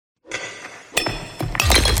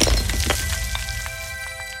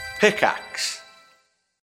Pickaxe.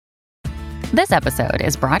 This episode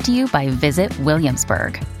is brought to you by Visit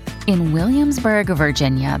Williamsburg. In Williamsburg,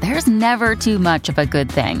 Virginia, there's never too much of a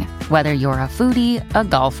good thing. Whether you're a foodie, a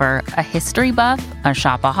golfer, a history buff, a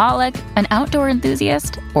shopaholic, an outdoor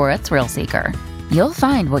enthusiast, or a thrill seeker, you'll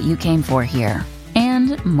find what you came for here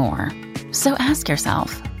and more. So ask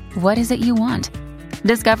yourself, what is it you want?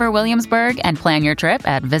 Discover Williamsburg and plan your trip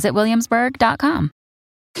at visitwilliamsburg.com.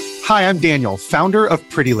 Hi, I'm Daniel, founder of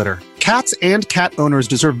Pretty Litter. Cats and cat owners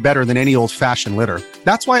deserve better than any old-fashioned litter.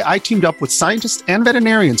 That's why I teamed up with scientists and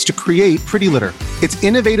veterinarians to create Pretty Litter. Its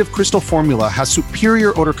innovative crystal formula has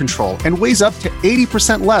superior odor control and weighs up to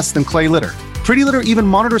 80% less than clay litter. Pretty Litter even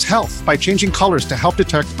monitors health by changing colors to help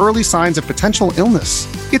detect early signs of potential illness.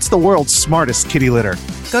 It's the world's smartest kitty litter.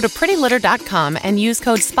 Go to prettylitter.com and use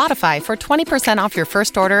code SPOTIFY for 20% off your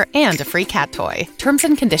first order and a free cat toy. Terms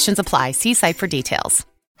and conditions apply. See site for details.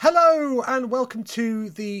 Hello and welcome to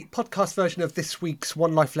the podcast version of this week's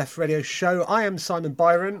One Life Left radio show. I am Simon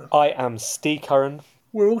Byron. I am Steve Curran.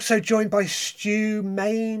 We're also joined by Stu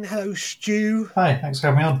Main. Hello, Stu. Hi, thanks for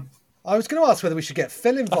having me on. I was going to ask whether we should get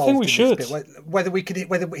Phil involved. I think we should. Whether we can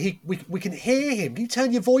hear him. Can you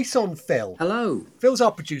turn your voice on, Phil? Hello. Phil's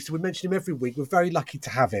our producer. We mention him every week. We're very lucky to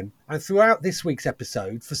have him. And throughout this week's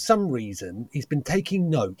episode, for some reason, he's been taking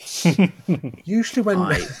notes. Usually when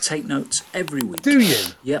I take notes every week. Do you?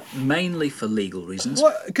 Yep, mainly for legal reasons.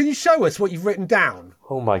 What? Can you show us what you've written down?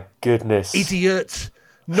 Oh my goodness. Idiot.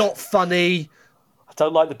 Not funny. I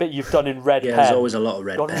don't like the bit you've done in red pen. There's always a lot of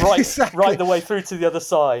red pen. Right the way through to the other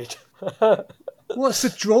side. What's the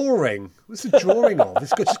drawing? What's the drawing of?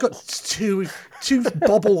 It's just got two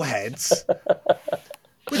bobbleheads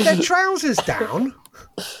with their trousers down.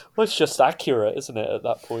 Well, it's just accurate, isn't it, at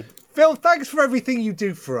that point? Phil, thanks for everything you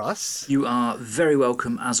do for us. You are very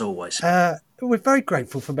welcome, as always. We're very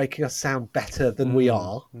grateful for making us sound better than we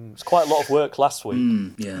are. It's quite a lot of work last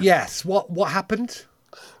week. Yeah. Yes. What happened?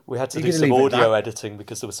 We had to do some audio editing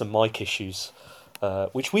because there were some mic issues,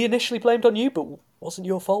 which we initially blamed on you, but wasn't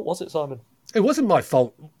your fault, was it, Simon? It wasn't my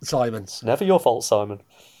fault, Simon. It's never your fault, Simon.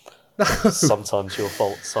 Sometimes your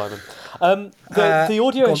fault, Simon. The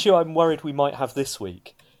audio issue I'm worried we might have this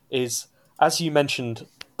week is, as you mentioned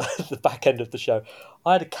at the back end of the show,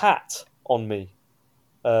 I had a cat on me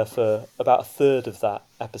for about a third of that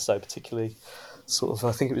episode, particularly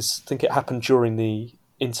I think it happened during the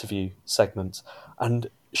interview segment,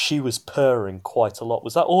 and she was purring quite a lot.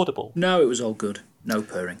 Was that audible? No, it was all good. No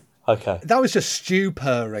purring. Okay. That was just Stu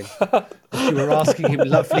purring. You were asking him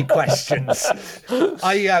lovely questions.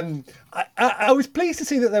 I was pleased to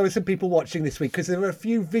see that there were some people watching this week because there were a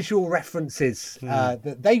few visual references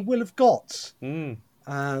that they will have got,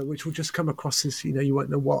 which will just come across as, you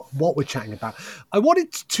won't know what we're chatting about. I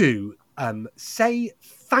wanted to say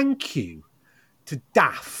thank you to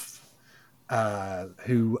Daff,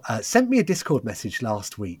 who sent me a Discord message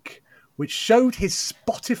last week, which showed his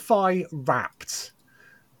Spotify Wrapped.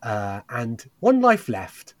 And One Life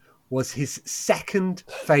Left was his second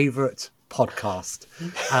favourite podcast.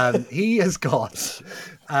 He has got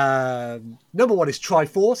number one is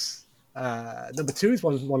Triforce. Number two is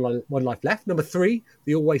One Life Left. Number three,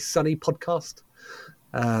 the Always Sunny podcast.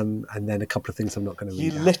 And then a couple of things I'm not going to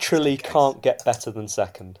read. You literally can't get better than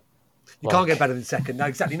second. You can't get better than second. No,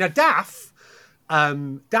 exactly. Now, Daff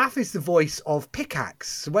is the voice of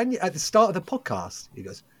Pickaxe. When at the start of the podcast, he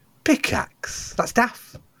goes, Pickaxe. That's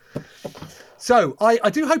Daff. So I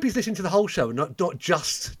do hope he's listening to the whole show, not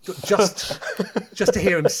just to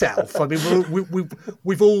hear himself. I mean,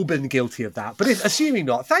 we've all been guilty of that, but assuming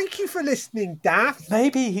not. Thank you for listening, Daff.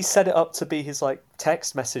 Maybe he set it up to be his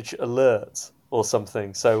text message alert or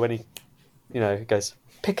something. So when he goes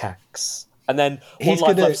Pickaxe, and then One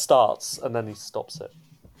Life Left starts, and then he stops it.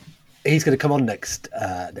 He's going to come on next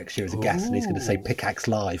year as a guest, and he's going to say Pickaxe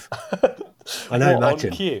live. I know.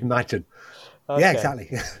 Imagine. Okay. Yeah, exactly.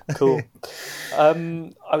 Cool. I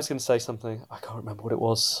was going to say something. I can't remember what it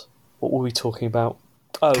was. What were we talking about?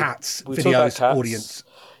 Oh, cats, videos, cats. Audience.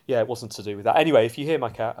 Yeah, it wasn't to do with that. Anyway, if you hear my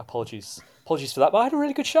cat, apologies for that. But I had a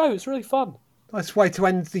really good show. It was really fun. Nice way to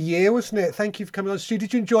end the year, wasn't it? Thank you for coming on, Stu.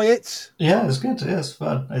 Did you enjoy it? Yeah, it was good. Yeah, it's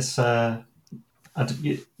fun. It's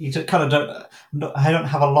you kind of don't. I don't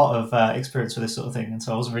have a lot of experience with this sort of thing, and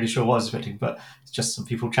so I wasn't really sure what I was expecting. But it's just some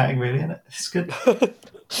people chatting, really, and it's good.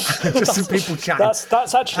 Just some people chatting.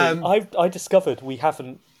 That's actually. I discovered we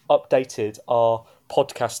haven't updated our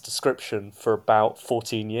podcast description for about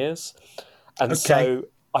 14 years, and so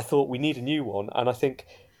I thought we need a new one, and I think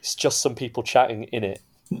it's just some people chatting in it.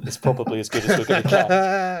 It's probably as good as we're going to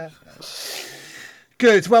get.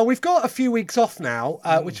 Good. Well, we've got a few weeks off now,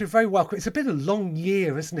 which are very welcome. It's been a long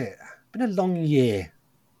year, isn't it? Been a long year.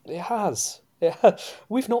 It has.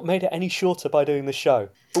 We've not made it any shorter by doing the show,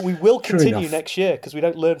 but we will continue next year because we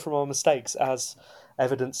don't learn from our mistakes, as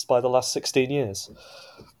evidenced by the last 16 years.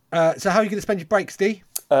 So how are you going to spend your breaks, Dee?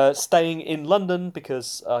 Staying in London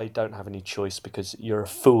because I don't have any choice, because you're a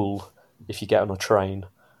fool if you get on a train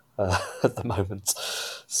at the moment.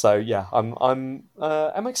 So yeah, I'm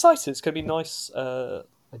excited. It's going to be nice. I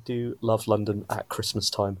do love London at Christmas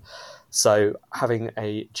time. So having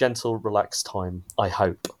a gentle, relaxed time, I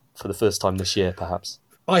hope, for the first time this year, perhaps.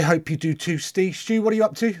 I hope you do too, Steve. Stu, what are you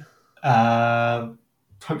up to?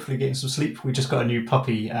 Hopefully getting some sleep. We just got a new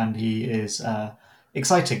puppy and he is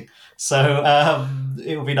exciting. So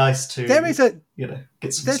it will be nice to get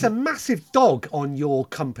some There's a massive dog on your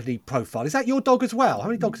company profile. Is that your dog as well? How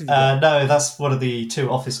many dogs have you got? No, that's one of the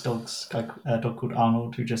two office dogs, a dog called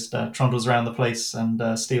Arnold, who just trundles around the place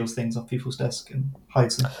and steals things off people's desk and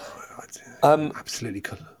hides them. Absolutely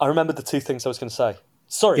cool. I remember the two things I was going to say.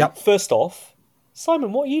 Sorry, First off,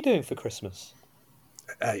 Simon, what are you doing for Christmas?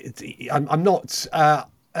 I'm not a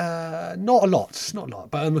lot,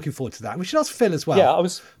 but I'm looking forward to that. We should ask Phil as well. Yeah,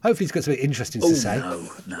 hopefully he's got something interesting to say.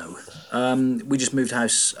 No. We just moved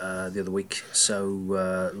house the other week, so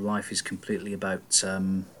life is completely about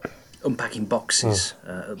unpacking boxes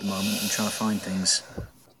at the moment and trying to find things.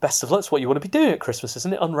 Best of luck. That's what you want to be doing at Christmas,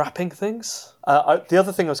 isn't it? Unwrapping things. The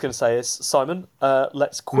other thing I was going to say is, Simon,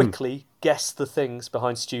 let's quickly guess the things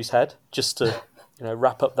behind Stu's head, just to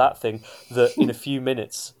wrap up that thing that in a few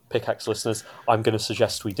minutes, Pickaxe listeners, I'm going to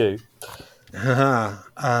suggest we do.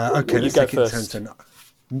 Okay, let's go first.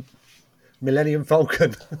 Millennium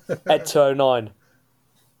Falcon. Ed 209.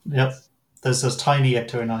 Yep. There's this tiny Ed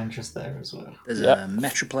 209 just there as well. There's a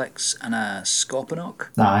Metroplex and a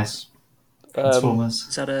Scorponok. Nice. Transformers.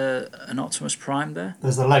 Is that an Optimus Prime there?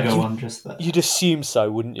 There's the Lego one just there. You'd assume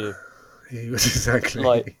so, wouldn't you?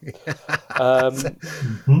 Exactly.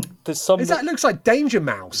 There's some. That looks like Danger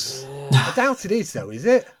Mouse. I doubt it is, though. Is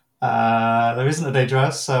it? There isn't a Danger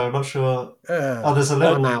Mouse, so I'm not sure. There's a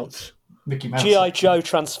little Mickey Mouse. G.I. Joe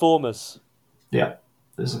Transformers. Yeah.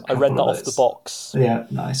 I read that off the box. Yeah,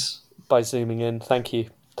 nice. By zooming in, thank you.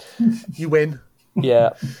 You win. Yeah.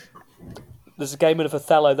 There's a game of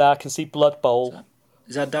Othello there. I can see Blood Bowl.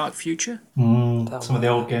 Is that Dark Future? Some of the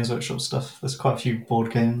old Games Workshop stuff. There's quite a few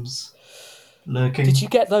board games lurking. Did you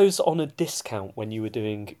get those on a discount when you were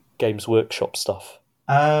doing Games Workshop stuff?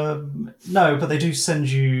 No, but they do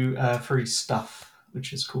send you free stuff,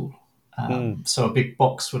 which is cool. So a big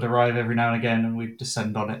box would arrive every now and again, and we'd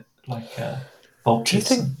descend on it like vultures.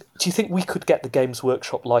 Do you think we could get the Games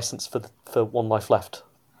Workshop license for One Life Left?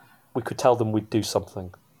 We could tell them we'd do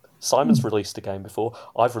something. Simon's released a game before.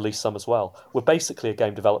 I've released some as well. We're basically a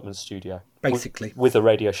game development studio. Basically. With a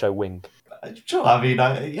radio show wing. Sure, I mean,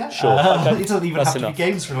 yeah. Sure. Okay. It doesn't even have to be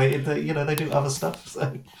games related. They do other stuff.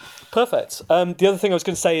 So. Perfect. The other thing I was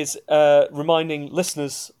going to say is reminding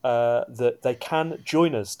listeners that they can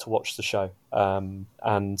join us to watch the show.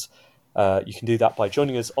 And you can do that by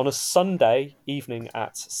joining us on a Sunday evening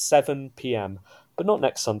at 7 p.m. But not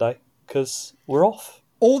next Sunday, because we're off.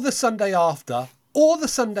 Or the Sunday after. Or the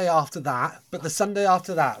Sunday after that, but the Sunday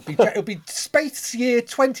after that. It'll be Space Year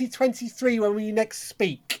 2023 when we next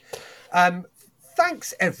speak.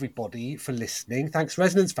 Thanks, everybody, for listening. Thanks,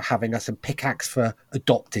 Resonance, for having us, and Pickaxe for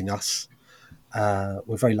adopting us.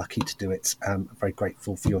 We're very lucky to do it. I'm very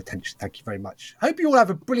grateful for your attention. Thank you very much. Hope you all have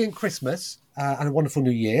a brilliant Christmas and a wonderful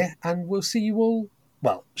New Year, and we'll see you all,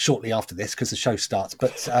 well, shortly after this, because the show starts,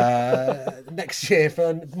 but next year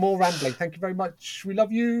for more rambling. Thank you very much. We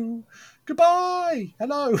love you. Goodbye.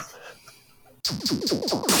 Hello.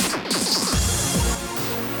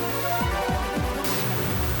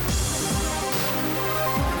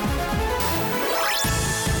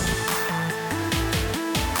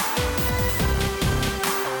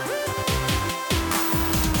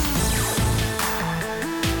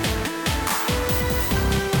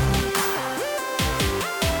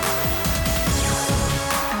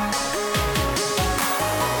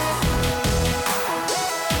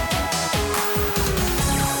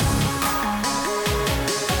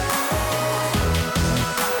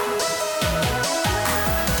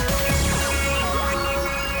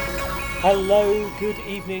 Hello, good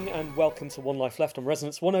evening, and welcome to One Life Left on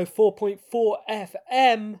Resonance 104.4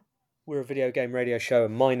 FM. We're a video game radio show,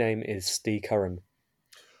 and my name is Steve Curran.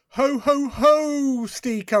 Ho, ho, ho,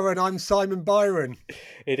 Steve Curran. I'm Simon Byron.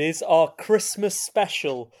 It is our Christmas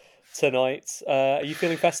special tonight. Are you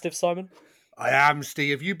feeling festive, Simon? I am,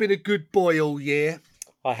 Steve. Have you been a good boy all year?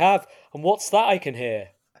 I have. And what's that I can hear?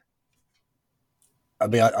 I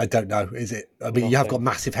mean, I don't know, is it? I mean, Nothing. You have got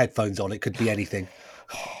massive headphones on. It could be anything.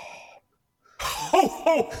 Ho,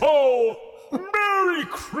 ho, ho! Merry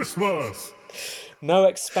Christmas! No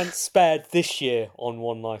expense spared this year on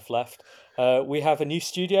One Life Left. We have a new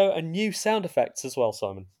studio and new sound effects as well,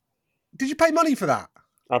 Simon. Did you pay money for that?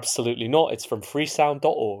 Absolutely not. It's from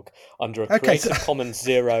freesound.org under a Creative Commons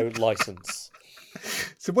Zero license.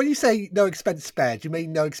 So when you say no expense spared, you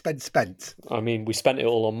mean no expense spent? I mean, we spent it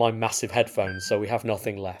all on my massive headphones, so we have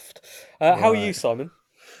nothing left. How are you, Simon?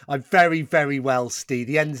 I'm very, very well, Steve.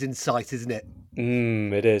 The end's in sight, isn't it?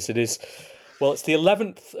 It is. Well, it's the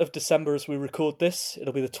 11th of December as we record this.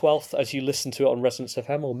 It'll be the 12th as you listen to it on Resonance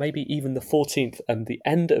FM, or maybe even the 14th, and the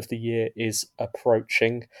end of the year is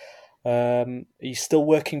approaching. Are you still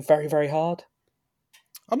working very, very hard?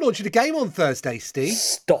 I'm launching a game on Thursday, Steve.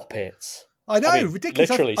 Stop it. I know, ridiculous.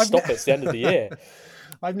 Literally, stop it. It's the end of the year.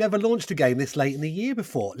 I've never launched a game this late in the year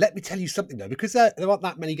before. Let me tell you something, though, because there aren't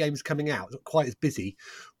that many games coming out, not quite as busy.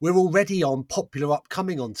 We're already on Popular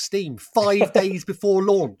Upcoming on Steam 5 days before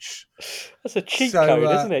launch. That's a cheat code,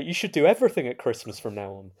 isn't it? You should do everything at Christmas from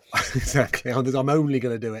now on. Exactly. I'm only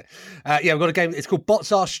going to do it. We've got a game. It's called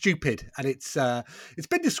Bots Are Stupid, and it's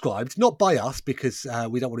been described, not by us, because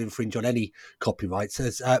we don't want to infringe on any copyrights,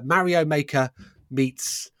 as Mario Maker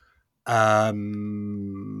meets...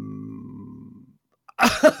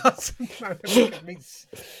 meets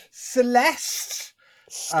Celeste.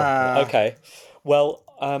 Okay. Well,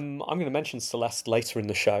 I'm going to mention Celeste later in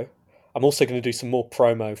the show. I'm also going to do some more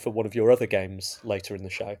promo for one of your other games later in the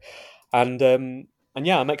show. And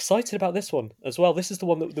yeah, I'm excited about this one as well. This is the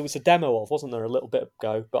one that there was a demo of, wasn't there, a little bit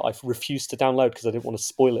ago, but I refused to download because I didn't want to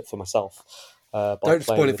spoil it for myself. Don't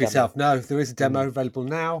spoil it for yourself. No, there is a demo available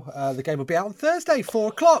now. The game will be out on Thursday,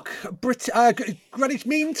 4:00 Greenwich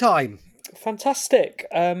Mean Time. Fantastic.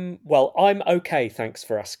 Well, I'm okay, thanks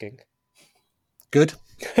for asking. Good.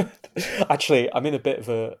 Actually, I'm in a bit of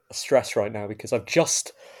a stress right now because I've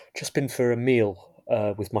just been for a meal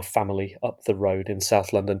with my family up the road in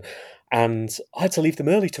South London, and I had to leave them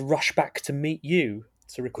early to rush back to meet you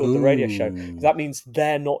to record the radio show. That means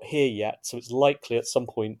they're not here yet, so it's likely at some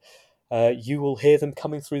point you will hear them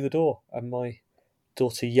coming through the door and my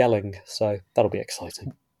daughter yelling, so that'll be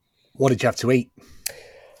exciting. What did you have to eat?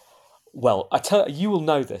 Well, you will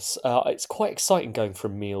know this. It's quite exciting going for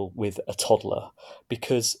a meal with a toddler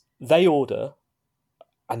because they order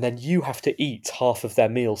and then you have to eat half of their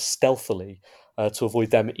meal stealthily to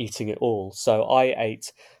avoid them eating it all. So I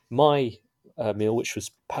ate my meal, which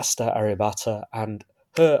was pasta arrabbiata, and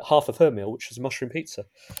half of her meal, which was mushroom pizza.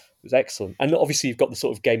 It was excellent. And obviously you've got the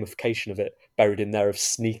sort of gamification of it buried in there of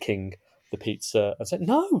sneaking the pizza. I said,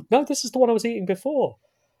 no, this is the one I was eating before.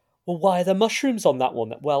 Well, why are there mushrooms on that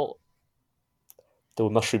one? Well, there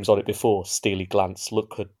were mushrooms on it before. Steely glance.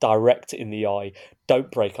 Look her direct in the eye. Don't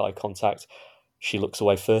break eye contact. She looks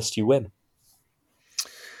away first. You win.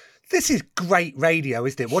 This is great radio,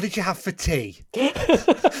 isn't it? What did you have for tea?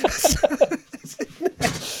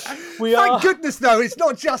 Thank goodness, though, it's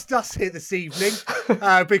not just us here this evening,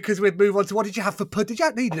 because we'd move on to what did you have for pudding?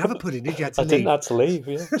 You didn't have a pudding, did you? I didn't have to leave,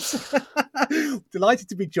 yeah. Delighted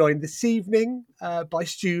to be joined this evening by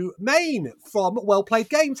Stu Main from Well Played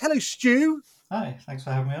Games. Hello, Stu. Hi, thanks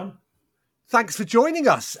for having me on. Thanks for joining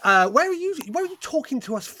us. Where are you talking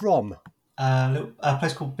to us from? A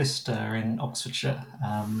place called Bicester in Oxfordshire.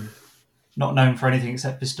 Not known for anything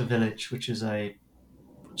except Bicester Village, which is a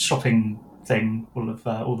shopping thing full of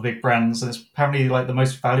all the big brands, and it's apparently like the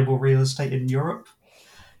most valuable real estate in Europe.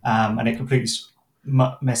 And it completely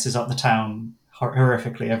messes up the town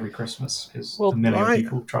horrifically every Christmas because a million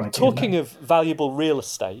people trying to get in there. Talking of valuable real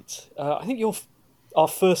estate, I think our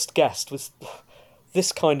first guest was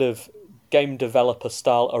this kind of game developer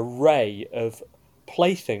style array of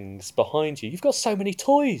playthings behind you. You've got so many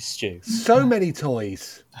toys, Stu. So many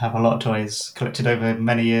toys. I have a lot of toys collected over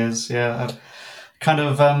many years. Yeah, I've kind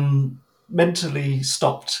of mentally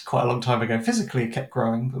stopped quite a long time ago. Physically, it kept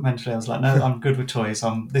growing, but mentally, I was like, no, I'm good with toys.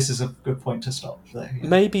 This is a good point to stop. There, yeah.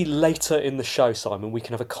 Maybe later in the show, Simon, we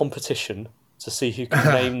can have a competition to see who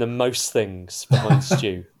can name the most things behind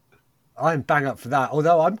Stu. I'm bang up for that.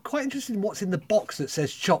 Although I'm quite interested in what's in the box that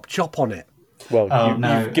says Chop Chop on it. Well,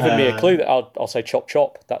 you've given me a clue. That I'll say Chop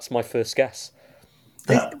Chop. That's my first guess.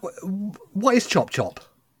 What is Chop Chop?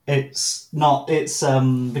 It's not. It's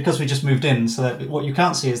because we just moved in, so that what you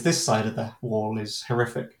can't see is this side of the wall is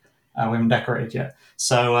horrific. We haven't decorated yet,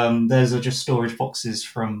 so there's just storage boxes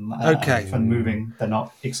from moving. They're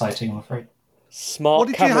not exciting, I'm afraid.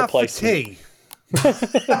 Smart camera placement. What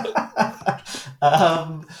did you have for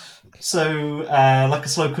tea? So like a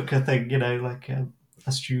slow cooker thing, like a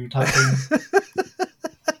stew type thing.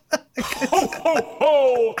 Ho, ho,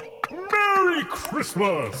 ho! Merry Merry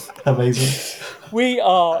Christmas! Amazing. We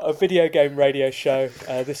are a video game radio show.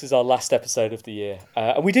 This is our last episode of the year.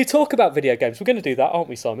 And we do talk about video games. We're going to do that, aren't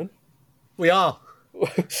we, Simon? We are.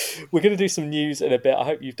 We're going to do some news in a bit. I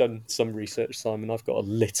hope you've done some research, Simon. I've got a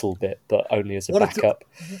little bit, but only as a backup.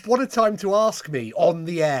 What a time to ask me on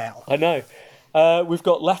the air. I know. We've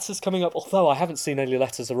got letters coming up, although I haven't seen any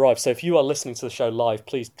letters arrive. So if you are listening to the show live,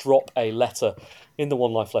 please drop a letter in the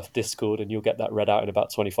One Life Left Discord and you'll get that read out in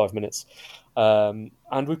about 25 minutes. And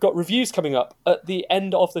we've got reviews coming up. At the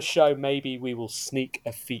end of the show, maybe we will sneak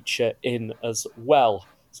a feature in as well.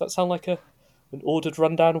 Does that sound like an ordered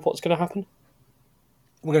rundown of what's going to happen?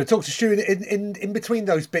 We're going to talk to Stu in between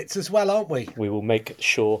those bits as well, aren't we? We will make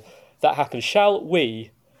sure that happens. Shall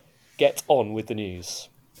we get on with the news?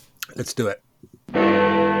 Let's do it.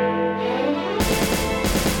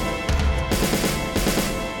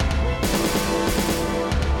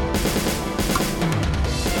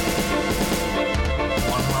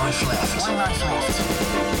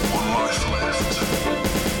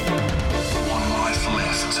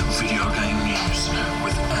 Video game news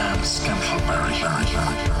with Anne Scantleberry.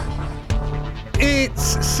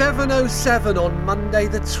 It's 7:07 on Monday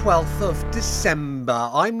the 12th of December.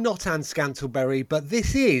 I'm not Anne Scantleberry, but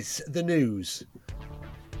this is the news.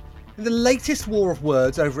 In the latest war of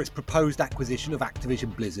words over its proposed acquisition of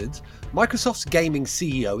Activision Blizzard, Microsoft's gaming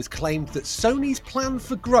CEO has claimed that Sony's plan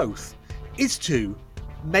for growth is to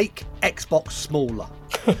make Xbox smaller.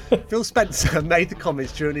 Phil Spencer made the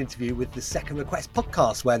comments during an interview with the Second Request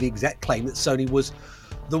podcast, where the exec claimed that Sony was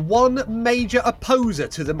the one major opposer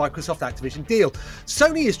to the Microsoft Activision deal.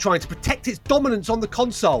 Sony is trying to protect its dominance on the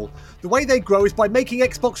console. The way they grow is by making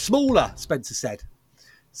Xbox smaller, Spencer said.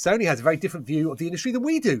 Sony has a very different view of the industry than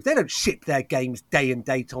we do. They don't ship their games day and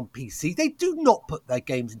date on PC. They do not put their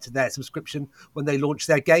games into their subscription when they launch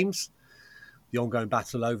their games. The ongoing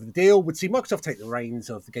battle over the deal would see Microsoft take the reins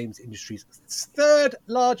of the games industry's third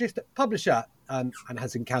largest publisher, and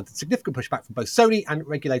has encountered significant pushback from both Sony and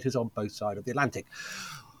regulators on both sides of the Atlantic.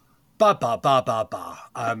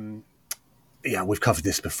 Yeah, we've covered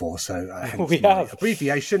this before, so we have.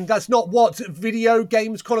 Abbreviation. That's not what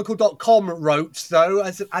VideoGamesChronicle.com wrote, though.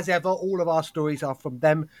 As ever, all of our stories are from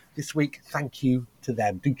them this week. Thank you to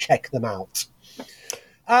them. Do check them out.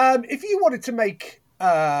 If you wanted to make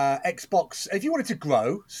Xbox, if you wanted to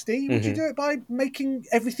grow, Steve, would you do it by making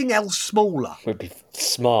everything else smaller? It would be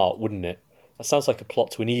smart, wouldn't it? That sounds like a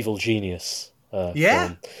plot to an Evil Genius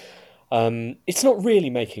yeah. film. It's not really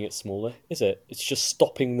making it smaller, is it? It's just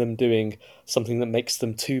stopping them doing something that makes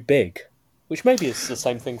them too big, which maybe is the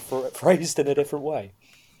same thing phrased in a different way.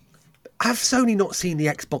 Have Sony not seen the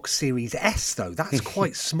Xbox Series S, though? That's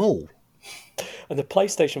quite small. And the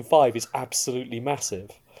PlayStation 5 is absolutely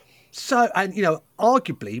massive. So, and,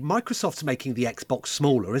 arguably, Microsoft's making the Xbox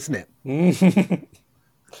smaller, isn't it?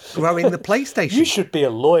 Growing the PlayStation. You should be a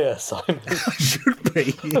lawyer, Simon. I should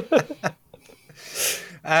be.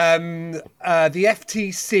 The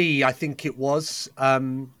FTC, I think it was,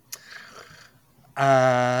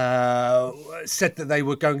 said that they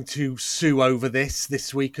were going to sue over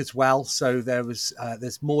this week as well. So there's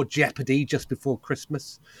more jeopardy just before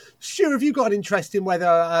Christmas. Stu, have you got an interest in whether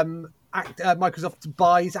Microsoft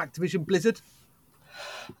buys Activision Blizzard?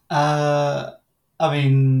 I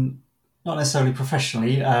mean, not necessarily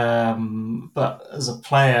professionally, but as a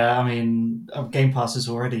player, I mean, Game Pass is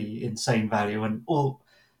already insane value, and all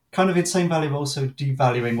kind of insane value, but also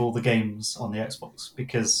devaluing all the games on the Xbox,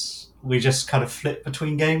 because we just kind of flip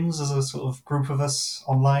between games as a sort of group of us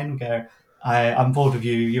online. We go, I'm bored of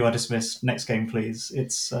you. You are dismissed. Next game, please.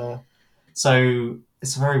 It's so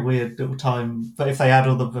it's a very weird little time. But if they add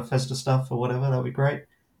all the Bethesda stuff or whatever, that would be great.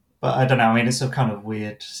 But I don't know. I mean, it's a kind of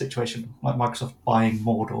weird situation, like Microsoft buying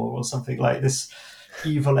Mordor or something, like this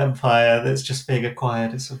evil empire that's just being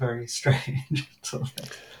acquired. It's a very strange sort of thing.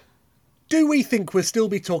 Do we think we'll still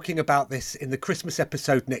be talking about this in the Christmas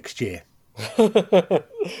episode next year?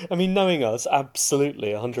 I mean, knowing us, absolutely,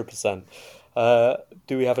 100%.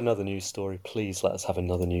 Do we have another news story? Please let us have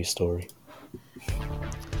another news story.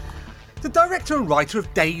 The director and writer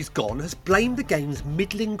of Days Gone has blamed the game's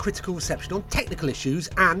middling critical reception on technical issues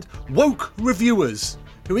and woke reviewers,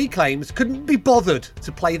 who he claims couldn't be bothered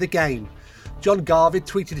to play the game. John Garvid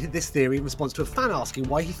tweeted this theory in response to a fan asking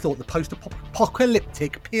why he thought the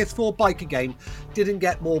post-apocalyptic PS4 biker game didn't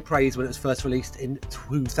get more praise when it was first released in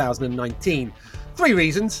 2019. 3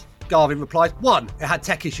 reasons, Garvid replied. 1, it had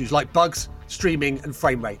tech issues like bugs, streaming and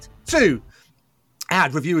frame rate. 2, it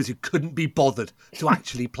had reviewers who couldn't be bothered to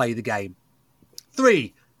actually play the game.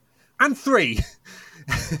 3,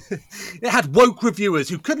 it had woke reviewers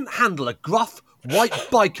who couldn't handle a gruff white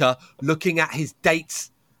biker looking at his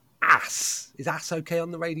dates ass. Is ass okay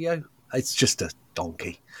on the radio? It's just a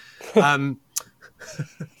donkey.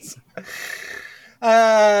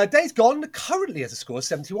 Days Gone currently has a score of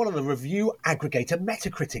 71 on the review aggregator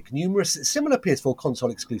Metacritic. Numerous similar PS4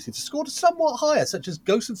 console exclusives scored somewhat higher, such as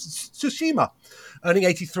Ghost of Tsushima, earning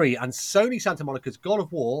 83, and Sony Santa Monica's God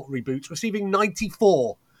of War reboot receiving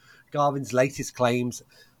 94. Garvin's latest claims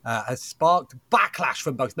has sparked backlash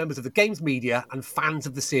from both members of the games media and fans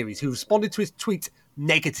of the series, who responded to his tweet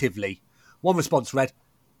negatively. One response read,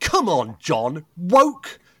 "Come on, John,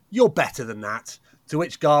 woke, you're better than that." To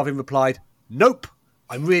which Garvin replied, "Nope,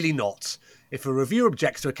 I'm really not. If a reviewer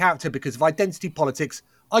objects to a character because of identity politics,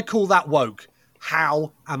 I call that woke.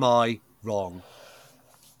 How am I wrong?"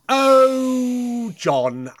 Oh,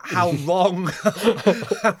 John, how wrong,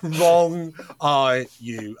 how wrong are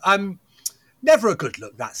you? Never a good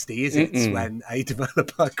look, that, Steve, is it? When a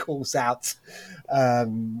developer calls out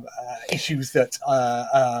issues that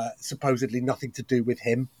are supposedly nothing to do with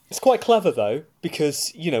him. It's quite clever, though,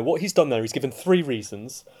 because, what he's done there, he's given 3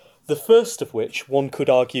 reasons. The first of which, one could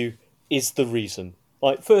argue, is the reason.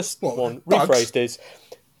 First one, rephrased, is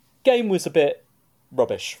game was a bit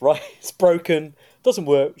rubbish, right? It's broken, doesn't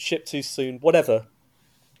work, shipped too soon, whatever.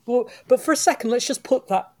 But for a second, let's just put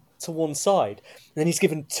that to one side. And then he's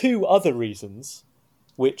given 2 other reasons,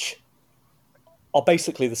 which are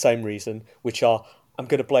basically the same reason, which are, I'm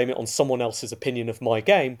going to blame it on someone else's opinion of my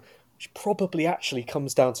game, which probably actually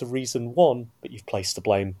comes down to reason 1, but you've placed the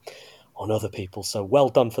blame on other people, so well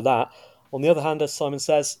done for that. On the other hand, as Simon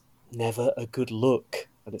says, never a good look,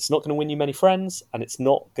 and it's not going to win you many friends, and it's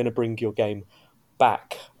not going to bring your game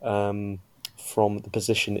back from the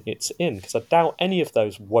position it's in, because I doubt any of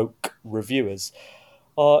those woke reviewers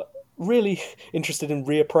are really interested in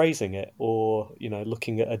reappraising it or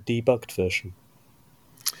looking at a debugged version.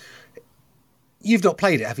 You've not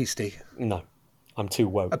played it, have you, Steve? No, I'm too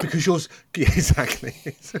woke. Because yours... Exactly.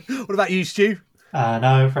 What about you, Stu?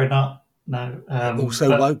 No, afraid not. No.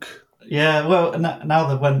 Also woke. Yeah, well,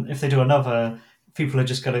 now that if they do another, people are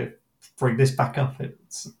just going to bring this back up.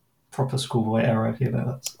 It's a proper schoolboy error.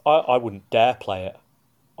 That's... I wouldn't dare play it.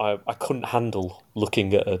 I couldn't handle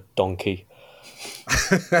looking at a donkey.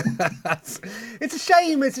 It's a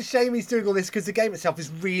shame. It's a shame he's doing all this, because the game itself is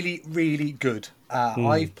really, really good.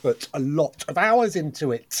 I've put a lot of hours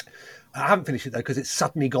into it. I haven't finished it, though, because it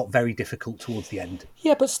suddenly got very difficult towards the end.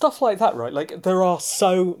 Yeah, but stuff like that, right? Like, there are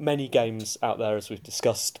so many games out there, as we've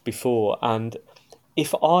discussed before, and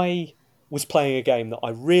if I was playing a game that I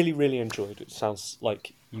really, really enjoyed, which sounds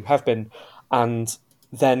like you have been, and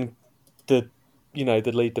then the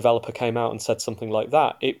lead developer came out and said something like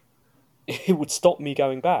that, it would stop me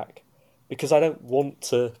going back, because I don't want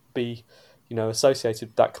to be associated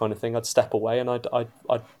with that kind of thing. I'd step away and I'd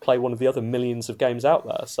play one of the other millions of games out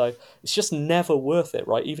there. So it's just never worth it,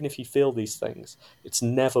 right? Even if you feel these things, it's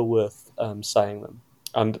never worth saying them.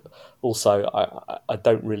 And also, I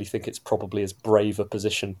don't really think it's probably as brave a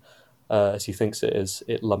position as he thinks it is.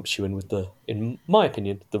 It lumps you in with in my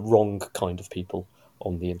opinion, the wrong kind of people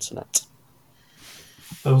on the internet.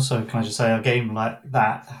 But also, can I just say, a game like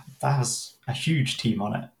that has a huge team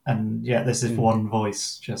on it, and yet there's this one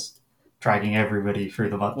voice just dragging everybody through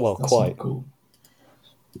the mud. Well, that's quite cool.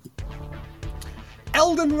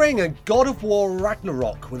 Elden Ring and God of War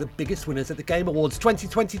Ragnarok were the biggest winners at the Game Awards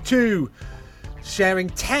 2022, sharing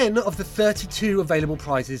 10 of the 32 available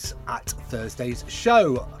prizes at Thursday's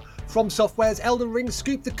show. From Software's Elden Ring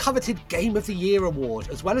scooped the coveted Game of the Year award,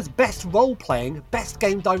 as well as Best Role-Playing, Best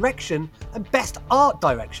Game Direction and Best Art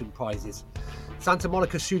Direction prizes. Santa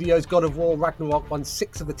Monica Studios' God of War Ragnarok won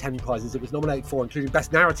 6 of the 10 prizes it was nominated for, including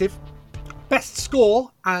Best Narrative, Best Score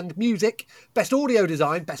and Music, Best Audio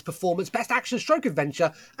Design, Best Performance, Best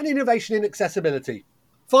Action/Adventure and Innovation in Accessibility.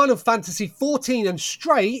 Final Fantasy XIV and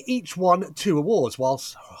Stray each won 2 awards,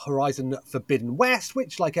 whilst Horizon Forbidden West,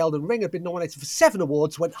 which like Elden Ring had been nominated for 7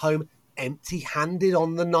 awards, went home empty-handed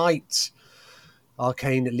on the night.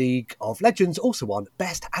 Arcane League of Legends also won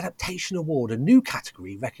Best Adaptation Award, a new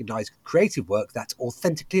category recognising creative work that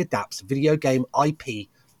authentically adapts video game IP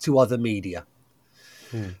to other media.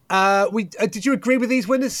 Did you agree with these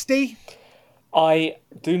winners, Steve? I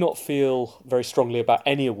do not feel very strongly about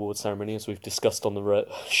any award ceremony, as we've discussed on the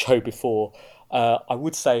show before. I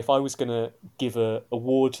would say if I was going to give an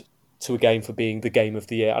award to a game for being the game of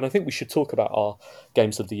the year, and I think we should talk about our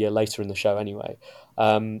games of the year later in the show anyway,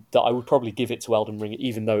 that I would probably give it to Elden Ring,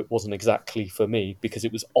 even though it wasn't exactly for me, because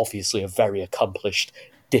it was obviously a very accomplished,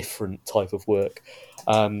 different type of work.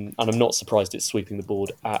 And I'm not surprised it's sweeping the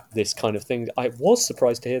board at this kind of thing. I was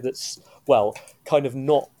surprised to hear that, well, kind of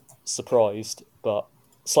not surprised, but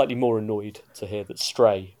slightly more annoyed to hear that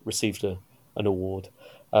Stray received an award.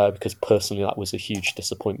 because personally that was a huge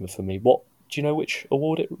disappointment for me. What do you know which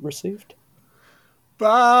award it received?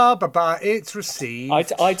 It's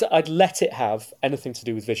received. I'd let it have anything to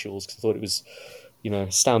do with visuals because I thought it was,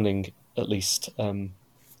 astounding at least to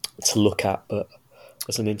look at, but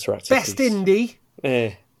as an interactive Best piece. indie.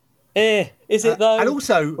 Is it though? And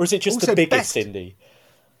also, or is it just the biggest indie?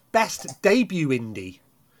 Best debut indie.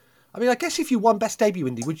 I mean, I guess if you won best debut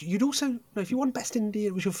indie, you'd also, no, if you won best indie,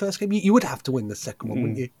 it was your first game, you would have to win the second one,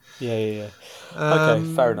 wouldn't you? Yeah. Okay,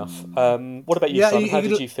 fair enough. What about you, Simon? How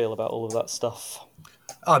did you feel about all of that stuff?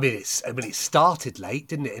 I mean, it started late,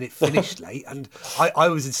 didn't it? And it finished late, and I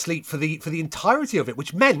was asleep for the entirety of it,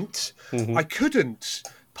 which meant I couldn't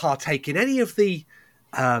partake in any of the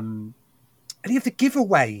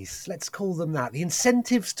giveaways. Let's call them that.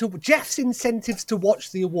 Jeff's incentives to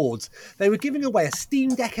watch the awards. They were giving away a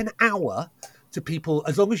Steam Deck an hour to people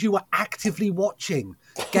as long as you were actively watching.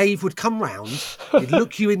 Gave would come round, he'd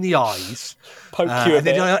look you in the eyes, poke you a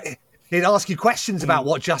bit. He'd ask you questions about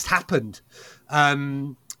what just happened.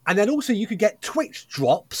 And then also you could get Twitch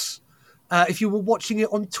drops if you were watching it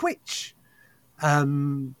on Twitch. I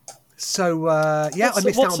missed out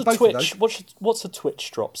on both of those. What's a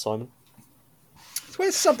Twitch drop, Simon? It's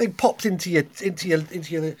where something pops into your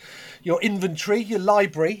inventory, your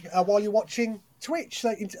library, while you're watching Twitch.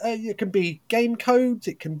 So it can be game codes,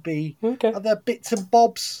 it can be other bits and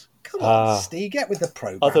bobs. Come on, Steve, get with the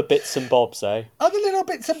program. Other bits and bobs, eh? Other little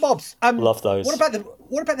bits and bobs. Love those. What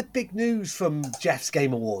about the big news from Jeff's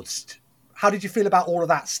Game Awards? How did you feel about all of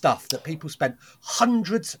that stuff that people spent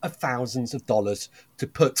hundreds of thousands of dollars to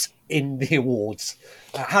put in the awards?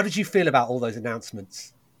 How did you feel about all those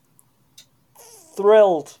announcements?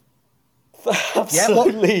 Thrilled.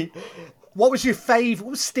 Absolutely. Yeah, what was your fave?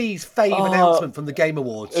 What was Steve's fave announcement from the Game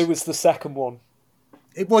Awards? It was the second one.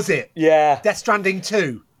 It was it? Yeah. Death Stranding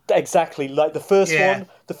 2. Exactly. Like the first one.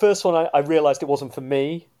 The first one, I realised it wasn't for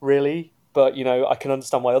me, really. But, I can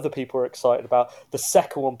understand why other people are excited about. The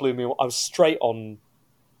second one blew me away. I was straight on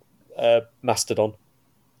Mastodon,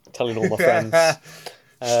 telling all my friends.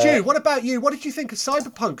 Stu, what about you? What did you think of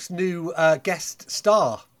Cyberpunk's new guest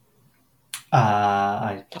star?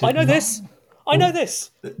 I know this. I know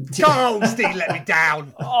this. Oh, Steve let me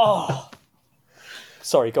down.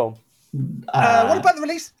 Sorry, go on. What about the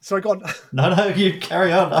release? Sorry, go on. No, you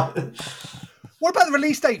carry on. What about the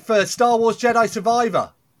release date for Star Wars Jedi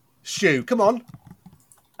Survivor? Stu, come on.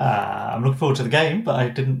 I'm looking forward to the game, but I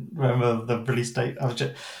didn't remember the release date. I was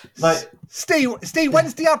just Steve,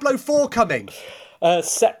 when's Diablo 4 coming?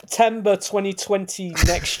 September 2020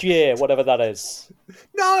 next year, whatever that is.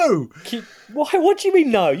 No. Why? What do you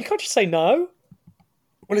mean no? You can't just say no.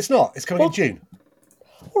 Well, it's not. It's coming in June.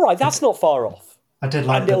 All right, that's not far off. I did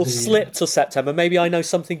like, and it'll slip to September. Maybe I know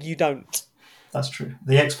something you don't. That's true.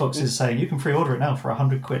 The Xbox is saying you can pre-order it now for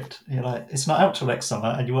 £100. You're like, it's not out till next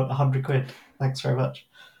summer, and you want £100. Thanks very much.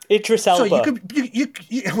 Idris Elba. So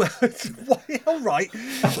all right.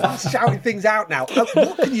 I'm shouting things out now.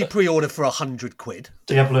 What can you pre-order for £100?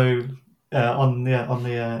 Diablo on the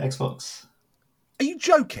Xbox. Are you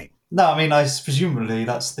joking? No, I mean, presumably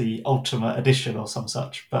that's the Ultimate Edition or some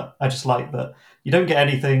such. But I just like that you don't get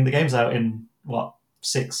anything. The game's out in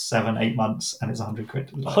 6, 7, 8 months, and it's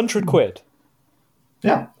 £100. Like, £100.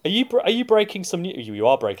 Yeah. Are you breaking some news? You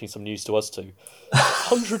are breaking some news to us too.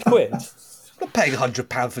 £100. I'm not paying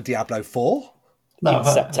 £100 for Diablo 4. No, in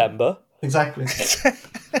September. Exactly.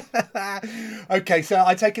 Okay, so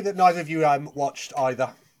I take it that neither of you watched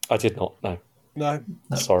either. I did not. No. No.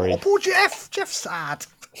 Sorry. Oh, poor Jeff. Jeff's sad.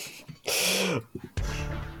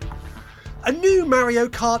 A new Mario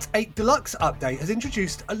Kart 8 Deluxe update has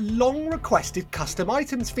introduced a long-requested custom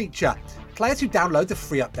items feature. Players who download the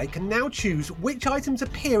free update can now choose which items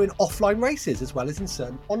appear in offline races as well as in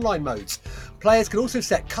certain online modes. Players can also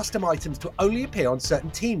set custom items to only appear on certain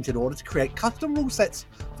teams in order to create custom rule sets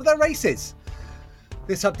for their races.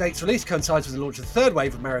 This update's release coincides with the launch of the third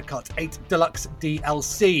wave of Mario Kart 8 Deluxe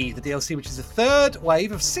DLC. The DLC, which is the third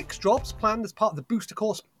wave of 6 drops planned as part of the Booster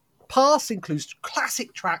Course Pass, includes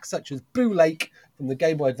classic tracks such as Boo Lake from the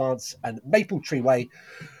Game Boy Advance and Maple Tree Way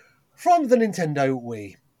from the Nintendo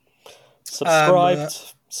Wii.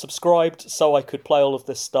 Subscribed so I could play all of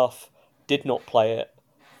this stuff. Did not play it.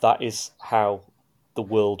 That is how the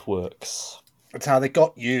world works. That's how they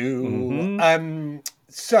got you. Mm-hmm.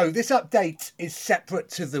 So this update is separate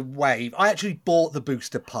to the wave. I actually bought the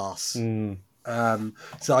Booster Pass so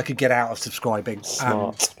I could get out of subscribing.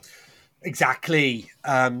 Smart. Exactly.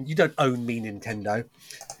 You don't own me, Nintendo.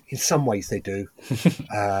 In some ways they do.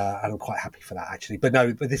 And I'm quite happy for that, actually. But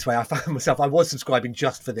this way I found myself, I was subscribing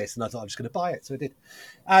just for this, and I thought I was going to buy it, so I did.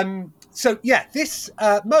 This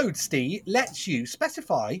mode, Steve, lets you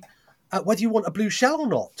specify whether you want a blue shell or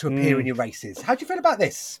not to appear in your races. How do you feel about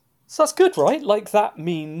this? So that's good, right? Like, that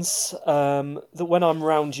means that when I'm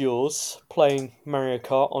round yours, playing Mario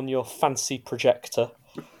Kart on your fancy projector,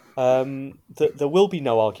 that there will be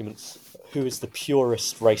no arguments who is the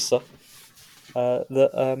purest racer.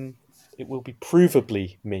 It will be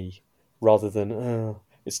provably me, rather than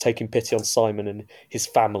it's taking pity on Simon and his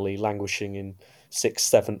family languishing in 6th,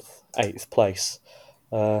 7th, 8th place.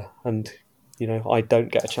 And, I don't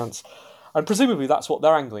get a chance. And presumably that's what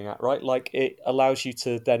they're angling at, right? Like, it allows you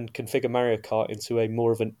to then configure Mario Kart into a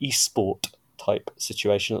more of an esport type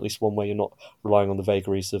situation, at least one where you're not relying on the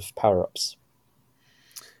vagaries of power-ups.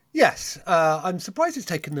 Yes, I'm surprised it's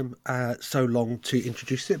taken them so long to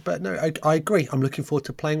introduce it, but no, I agree. I'm looking forward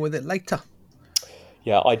to playing with it later.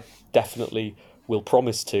 Yeah, I definitely will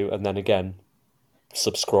promise to, and then again,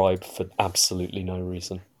 subscribe for absolutely no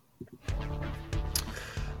reason.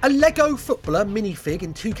 A Lego footballer minifig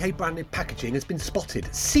in 2K branded packaging has been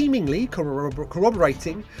spotted, seemingly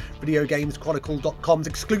corroborating VideoGamesChronicle.com's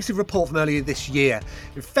exclusive report from earlier this year.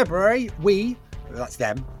 In February, that's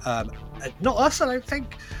them, not us I don't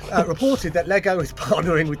think, reported that Lego is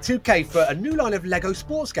partnering with 2K for a new line of Lego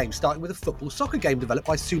sports games, starting with a football soccer game developed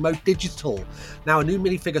by Sumo Digital. Now, a new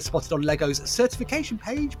minifigure spotted on Lego's certification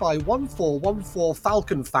page by 1414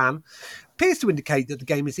 Falcon Fan appears to indicate that the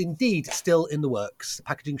game is indeed still in the works. The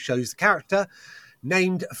packaging shows the character,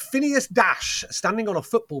 named Phineas Dash, standing on a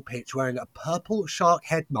football pitch wearing a purple shark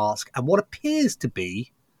head mask and what appears to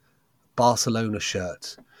be a Barcelona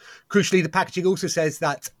shirt. Crucially, the packaging also says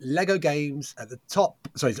that Lego Games at the top.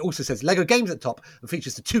 Sorry, it also says Lego Games at the top and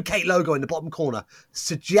features the 2K logo in the bottom corner,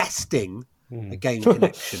 suggesting a game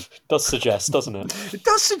connection. Does suggest, doesn't it? It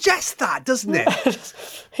does suggest that, doesn't it?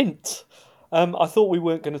 Hint. I thought we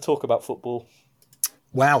weren't going to talk about football.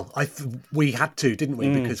 Well, we had to, didn't we?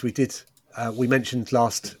 Because we did. We mentioned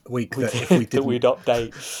last week that if we didn't, that we'd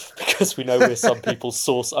update because we know we're some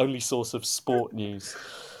people's only source of sport news.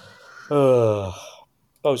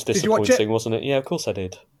 That was disappointing, wasn't it? Yeah, of course I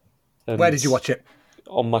did. And where did you watch it?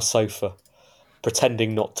 On my sofa,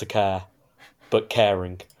 pretending not to care, but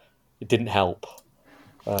caring. It didn't help.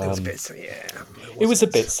 It was a bit, It was a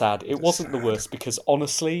bit sad. It wasn't the worst because,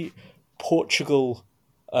 honestly, Portugal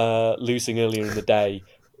losing earlier in the day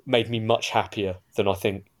made me much happier than I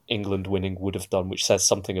think England winning would have done, which says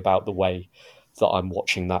something about the way that I'm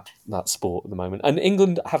watching that sport at the moment. And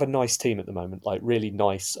England have a nice team at the moment, like really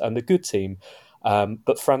nice, and a good team.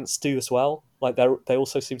 But France do as well. Like they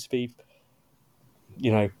also seem to be,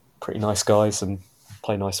 pretty nice guys and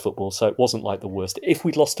play nice football. So it wasn't like the worst. If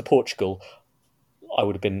we'd lost to Portugal, I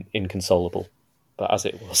would have been inconsolable. But as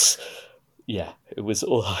it was, it was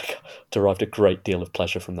all like derived a great deal of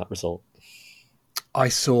pleasure from that result. I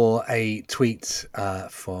saw a tweet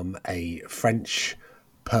from a French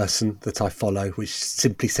person that I follow, which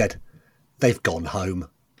simply said, "They've gone home."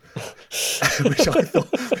 which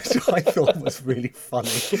I thought was really funny.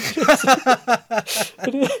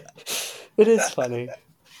 It is funny.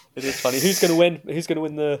 It is funny. Who's going to win? Who's going to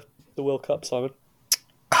win the World Cup, Simon?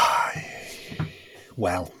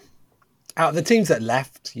 Well, out of the teams that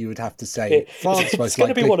left, you would have to say France. It's going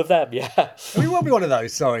to be one of them, yeah. We will be one of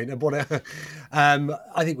those. Sorry,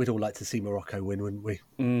 I think we'd all like to see Morocco win, wouldn't we?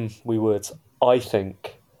 We would. I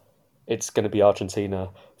think it's going to be Argentina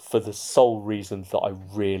for the sole reason that I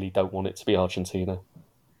really don't want it to be Argentina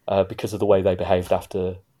because of the way they behaved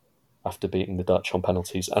after beating the Dutch on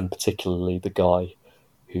penalties, and particularly the guy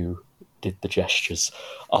who did the gestures.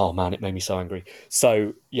 Oh man, it made me so angry.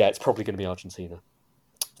 So yeah, it's probably going to be Argentina.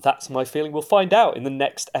 That's my feeling. We'll find out in the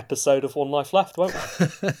next episode of One Life Left, won't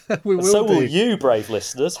we? Will you, brave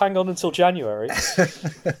listeners. Hang on until January.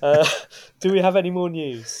 Do we have any more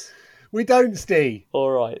news? We don't, Steve. All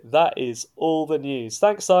right, that is all the news.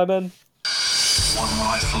 Thanks, Simon. One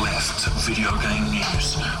Life Left video game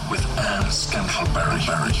news with Anne Scantleberry.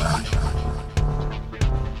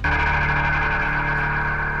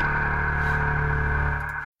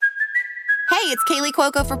 Hey, it's Kaylee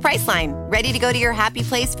Cuoco for Priceline. Ready to go to your happy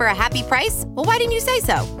place for a happy price? Well, why didn't you say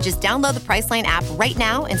so? Just download the Priceline app right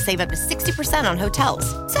now and save up to 60% on hotels.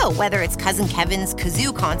 So whether it's Cousin Kevin's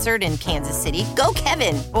Kazoo Concert in Kansas City, go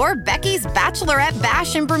Kevin, or Becky's Bachelorette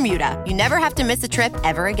Bash in Bermuda, you never have to miss a trip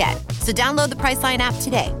ever again. So download the Priceline app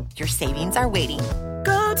today. Your savings are waiting.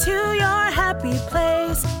 Go to your happy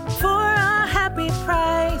place for a happy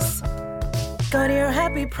price. Go to your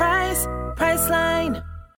happy price, Priceline.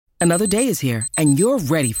 Another day is here, and you're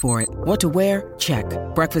ready for it. What to wear? Check.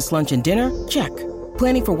 Breakfast, lunch, and dinner? Check.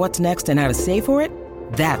 Planning for what's next and how to save for it?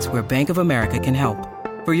 That's where Bank of America can help.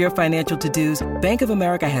 For your financial to-dos, Bank of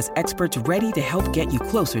America has experts ready to help get you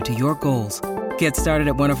closer to your goals. Get started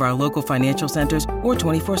at one of our local financial centers or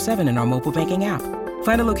 24/7 in our mobile banking app.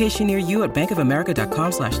 Find a location near you at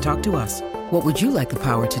bankofamerica.com/talktous. What would you like the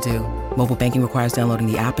power to do? Mobile banking requires downloading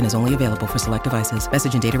the app and is only available for select devices.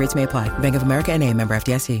 Message and data rates may apply. Bank of America NA, member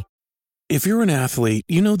FDIC. If you're an athlete,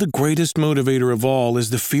 you know the greatest motivator of all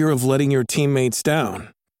is the fear of letting your teammates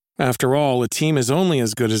down. After all, a team is only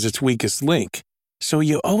as good as its weakest link. So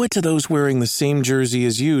you owe it to those wearing the same jersey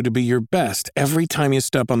as you to be your best every time you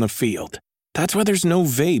step on the field. That's why there's no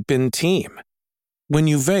vape in team. When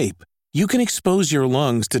you vape, you can expose your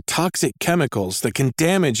lungs to toxic chemicals that can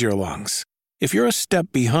damage your lungs. If you're a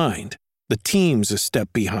step behind, the team's a step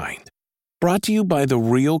behind. Brought to you by The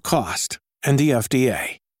Real Cost and the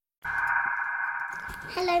FDA.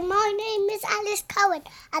 Hello, my name is Alice Cohen,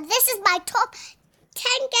 and this is my top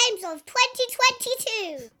 10 games of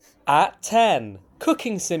 2022. At 10,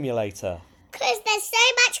 Cooking Simulator. Because there's so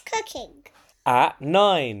much cooking. At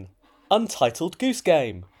 9, Untitled Goose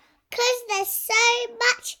Game. Because there's so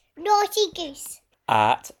much Naughty Goose.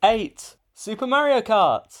 At 8, Super Mario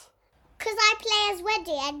Kart. Because I play as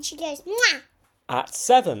Wendy and she goes, mwah. At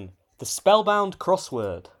 7, The Spellbound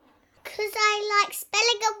Crossword. Because I like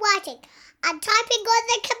spelling and writing and typing on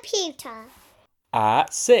the computer.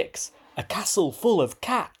 At 6, A Castle Full of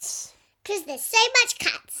Cats. Because there's so much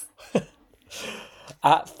cats.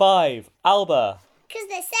 At 5, Alba. Because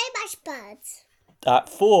there's so much birds. At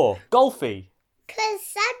 4, Golfy. Because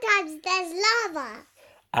sometimes there's lava.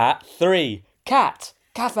 At 3, Cat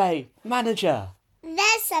Cafe Manager.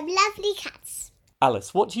 There's some lovely cats.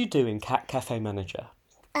 Alice, what do you do in Cat Cafe Manager?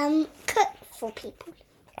 Cook for people.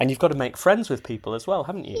 And you've got to make friends with people as well,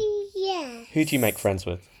 haven't you? Yeah. Who do you make friends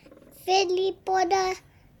with? Finley Bonner.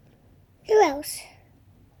 Who else?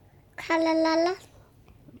 Kalalala.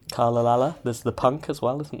 Carlalala. There's the punk as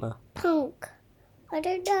well, isn't there? Punk. I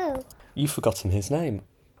don't know. You've forgotten his name.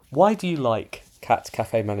 Why do you like Cat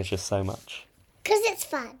Cafe Manager so much? Because it's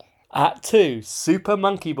fun. At 2, Super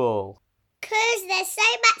Monkey Ball. Because there's so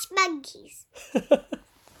much monkeys.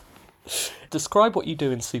 Describe what you do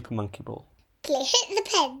in Super Monkey Ball. Hit the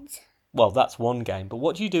pens. Well, that's one game, but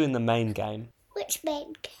what do you do in the main game? Which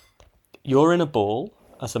main game? You're in a ball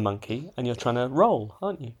as a monkey and you're trying to roll,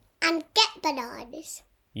 aren't you? And get bananas.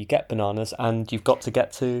 You get bananas and you've got to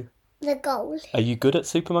get to... the goal. Are you good at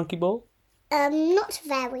Super Monkey Ball? Not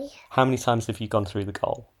very. How many times have you gone through the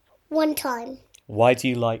goal? One time. Why do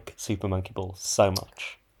you like Super Monkey Ball so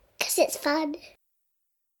much? Because it's fun.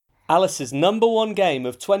 Alice's number one game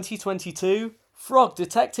of 2022, Frog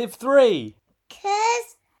Detective 3.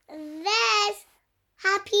 Because there's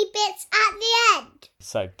happy bits at the end.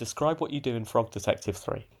 So, describe what you do in Frog Detective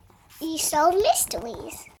 3. You solve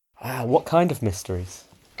mysteries. What kind of mysteries?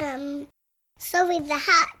 Solving the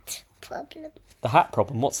hat problem. The hat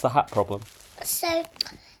problem? What's the hat problem? So,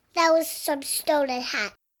 there was some stolen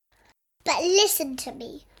hat. But listen to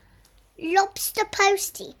me. Lobster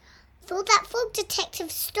Posty thought that Frog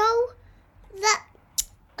Detective stole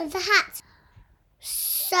the hat.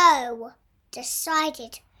 So,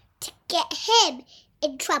 decided to get him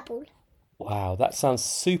in trouble. Wow, that sounds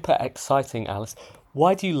super exciting, Alice.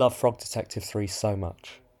 Why do you love Frog Detective 3 so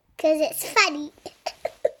much? Because it's funny.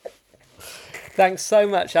 Thanks so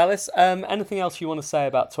much, Alice. Anything else you want to say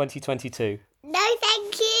about 2022? No,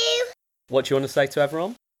 thank you. What do you want to say to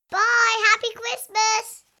everyone? Bye, happy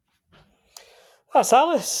Christmas. That's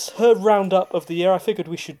Alice, her roundup of the year. I figured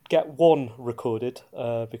we should get one recorded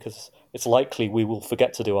because it's likely we will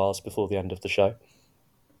forget to do ours before the end of the show.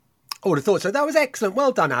 I would have thought so. That was excellent.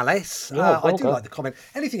 Well done, Alice. Yeah, I do like the comment.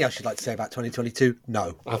 Anything else you'd like to say about 2022?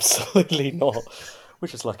 No. Absolutely not. We're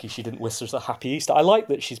just lucky she didn't wish us a happy Easter. I like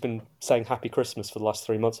that she's been saying happy Christmas for the last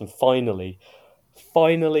 3 months and finally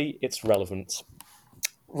it's relevant.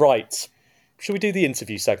 Right. Shall we do the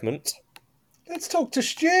interview segment? Let's talk to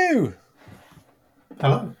Stu.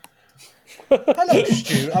 Hello. Hello,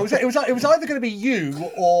 Stu. It was either going to be you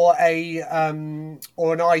or an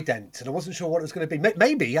ident, and I wasn't sure what it was going to be.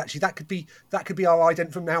 Maybe actually that could be our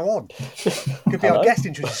ident from now on. Could be our guest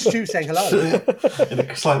introducer, Stu, saying hello in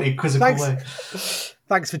a slightly quizzical way.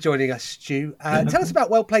 Thanks for joining us, Stu. Tell us about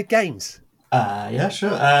Well Played Games. Yeah,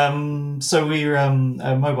 sure. So we're a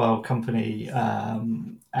mobile company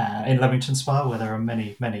in Leamington Spa, where there are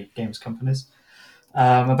many games companies.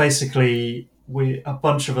 Basically, a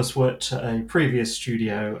bunch of us worked at a previous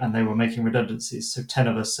studio and they were making redundancies. So 10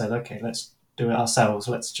 of us said, okay, let's do it ourselves.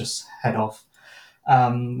 Let's just head off.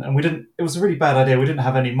 And we didn't. It was a really bad idea. We didn't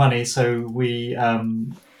have any money, so we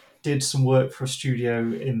did some work for a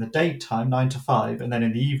studio in the daytime, 9 to 5, and then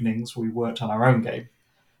in the evenings we worked on our own game,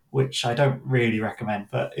 which I don't really recommend,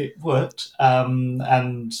 but it worked.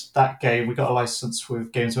 And that game, we got a license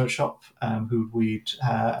with Games Workshop, who we'd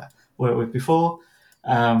worked with before.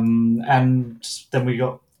 And then we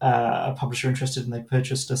got a publisher interested, and they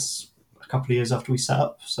purchased us a couple of years after we set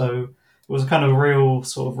up. So it was a kind of real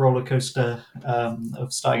sort of roller coaster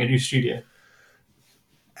of starting a new studio.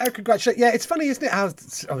 Congratulations. Yeah, it's funny, isn't it? How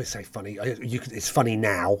I would say funny. It's funny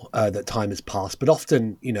now that time has passed, but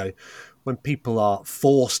often, when people are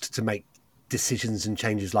forced to make decisions and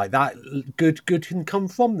changes like that, good can come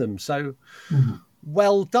from them. So,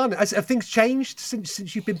 well done. Have things changed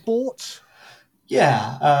since you've been bought?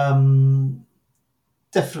 Yeah,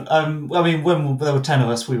 definitely. I mean, when there were 10 of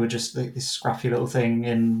us, we were just this scrappy little thing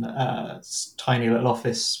in a tiny little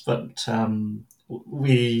office, but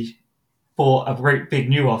we bought a great big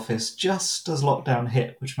new office just as lockdown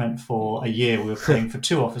hit, which meant for a year we were paying for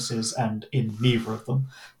 2 offices and in neither of them,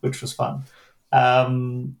 which was fun.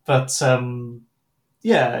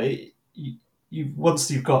 Once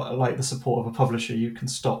you've got like the support of a publisher, you can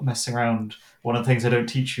stop messing around. One of the things they don't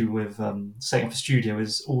teach you with setting up a studio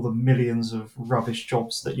is all the millions of rubbish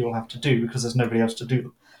jobs that you'll have to do because there's nobody else to do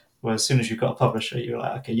them. Whereas as soon as you've got a publisher, you're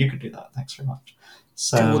like, okay, you can do that. Thanks very much.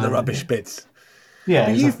 So do all the rubbish bits. Yeah,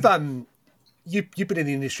 but exactly. You've been in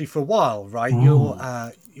the industry for a while, right?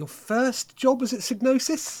 Your first job was at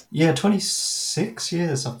Psygnosis? Yeah, 26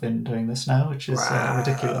 years I've been doing this now, which is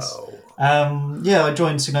ridiculous. I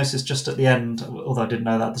joined Psygnosis just at the end, although I didn't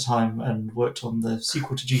know that at the time, and worked on the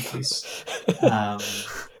sequel to G-Police. It'd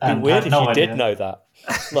be weird if you did know that.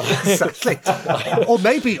 Exactly. or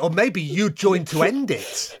maybe you joined to end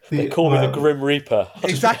it. They call me the Grim Reaper.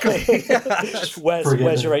 Exactly.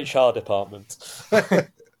 Where's your HR department?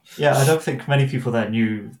 Yeah, I don't think many people there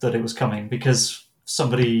knew that it was coming because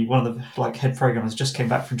one of the head programmers just came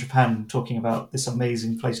back from Japan talking about this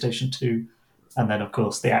amazing PlayStation 2, and then of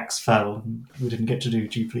course the axe fell and we didn't get to do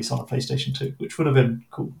G-Police on a PlayStation 2, which would have been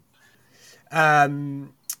cool.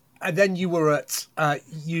 And then you were at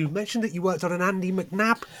you mentioned that you worked on an Andy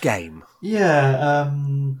McNab game. Yeah,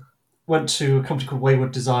 went to a company called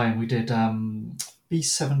Wayward Design. We did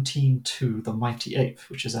B-17-2, The Mighty Ape,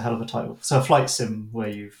 which is a hell of a title. So a flight sim where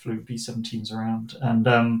you flew B-17s around. And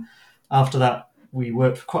after that, we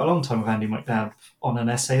worked for quite a long time with Andy McNab on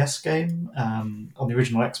an SAS game on the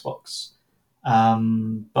original Xbox.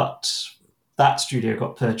 But that studio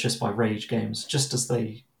got purchased by Rage Games just as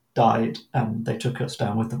they died, and they took us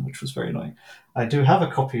down with them, which was very annoying. I do have a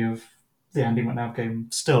copy of the Andy McNab game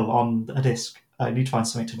still on a disc. I need to find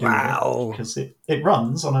something to do with it because it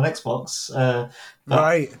runs on an Xbox.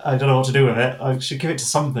 Right. I don't know what to do with it. I should give it to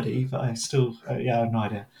somebody, but I still, I have no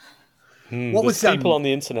idea. There's people on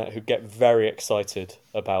the internet who get very excited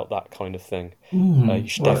about that kind of thing. You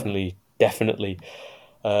should definitely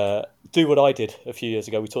do what I did a few years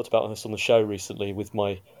ago. We talked about this on the show recently with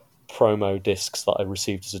my promo discs that I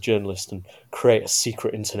received as a journalist, and create a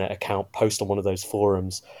secret internet account, post on one of those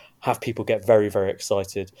forums, have people get very, very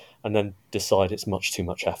excited, and then decide it's much too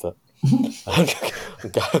much effort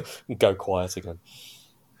and go quiet again.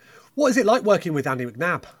 What is it like working with Andy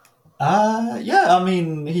McNab? Yeah, I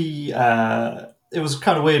mean, it was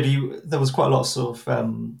kind of weird. There was quite a lot of sort of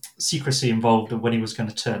secrecy involved when he was going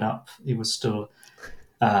to turn up. He was still,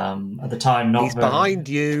 at the time, not He's behind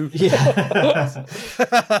you. Yeah.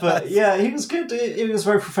 But yeah, he was good. He was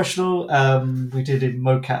very professional. We did in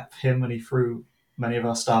mocap him, and he threw many of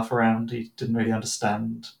our staff around. He didn't really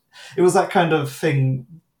understand. It was that kind of thing.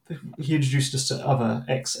 He introduced us to other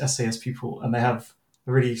ex-SAS people, and they have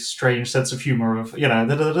a really strange sense of humour of,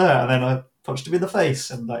 and then I punched him in the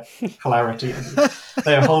face, and like hilarity.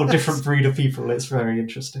 They're a whole different breed of people. It's very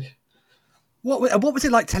interesting. What was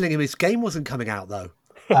it like telling him his game wasn't coming out, though?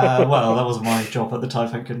 Well, that wasn't my job at the time,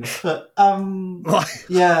 thank goodness. But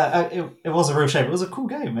yeah, it was a real shame. It was a cool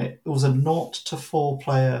game. It was a 0 to 4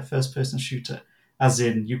 player first-person shooter. As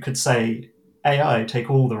in, you could say, AI,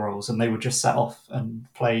 take all the roles, and they would just set off and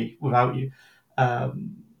play without you.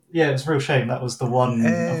 Yeah, it was a real shame. That was the one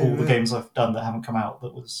of all the games I've done that haven't come out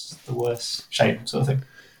that was the worst shame sort of thing.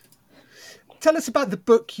 Tell us about the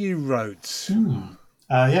book you wrote.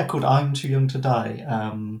 Yeah, called I'm Too Young to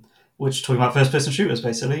Die, which talking about first-person shooters,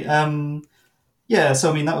 basically. Yeah,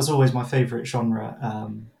 so I mean, that was always my favourite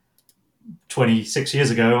genre. 26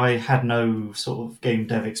 years ago, I had no sort of game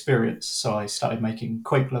dev experience, so I started making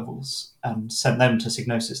Quake levels and sent them to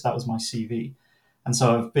Psygnosis. That was my CV. And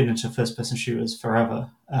so I've been into first-person shooters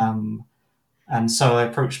forever. And so I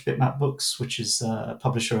approached Bitmap Books, which is a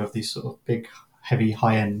publisher of these sort of big heavy,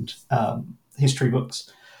 high-end history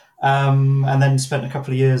books. And then spent a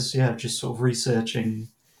couple of years, just sort of researching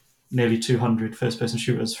nearly 200 first-person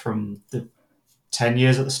shooters from the 10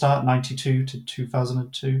 years at the start, 92 to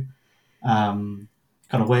 2002. Kind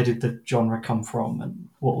of where did the genre come from, and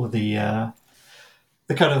what were the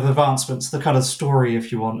kind of advancements, the kind of story,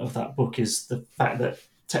 if you want, of that book is the fact that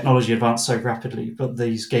technology advanced so rapidly, but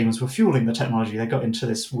these games were fueling the technology. They got into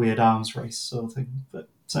this weird arms race sort of thing.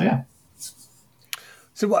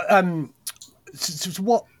 So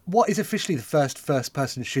what is officially the first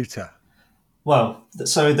person shooter? Well,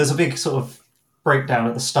 so there's a big sort of breakdown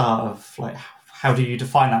at the start of like how do you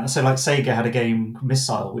define that? So like Sega had a game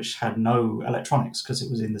Missile which had no electronics because it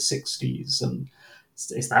was in the 60s, and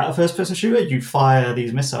is that a first person shooter? You fire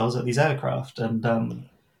these missiles at these aircraft, and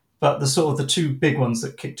but the sort of the two big ones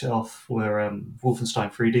that kicked it off were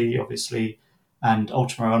Wolfenstein 3D, obviously, and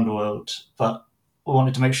Ultima Underworld. But I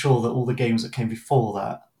wanted to make sure that all the games that came before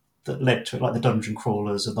that led to it, like the dungeon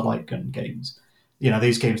crawlers and the light gun games,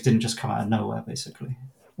 these games didn't just come out of nowhere, basically.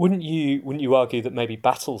 Wouldn't you argue that maybe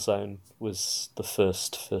Battlezone was the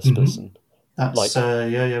first person? That's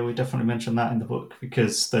we definitely mentioned that in the book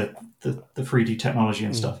because the 3D technology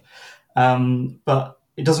and stuff. But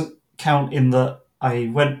it doesn't count in that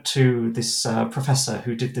I went to this professor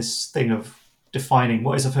who did this thing of defining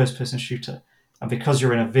what is a first-person shooter, and because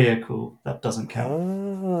you're in a vehicle, that doesn't count.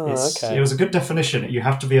 Okay. It was a good definition. You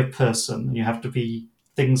have to be a person, and you have to be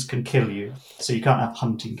things can kill you, so you can't have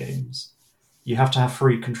hunting games. You have to have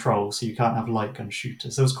free control, so you can't have light gun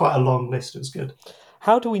shooters. There was quite a long list. It was good.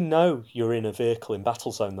 How do we know you're in a vehicle in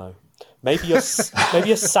Battlezone, though? Maybe you're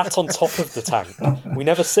sat on top of the tank. We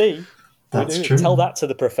never see. That's true. Tell that to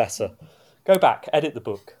the professor. Go back, edit the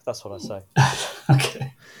book. That's what I say.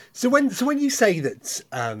 Okay. So when you say that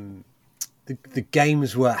the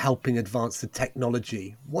games were helping advance the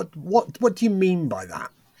technology, what do you mean by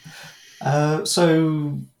that?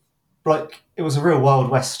 So, like, it was a real Wild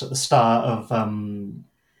West at the start of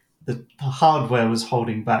the hardware was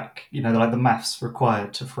holding back, like the maths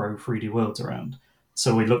required to throw 3D worlds around.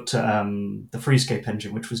 So we looked at the Freescape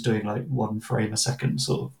engine, which was doing like 1 frame a second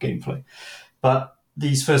sort of gameplay. But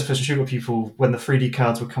these first-person shooter people, when the 3D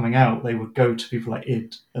cards were coming out, they would go to people like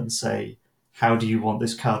id and say, how do you want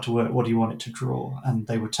this card to work? What do you want it to draw? And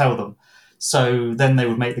they would tell them. So then they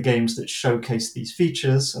would make the games that showcase these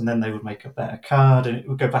features, and then they would make a better card, and it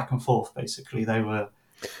would go back and forth, basically. They were,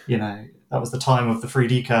 that was the time of the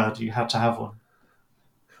 3D card. You had to have one.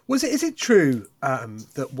 Is it true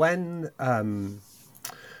that when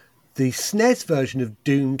the SNES version of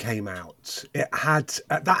Doom came out, it had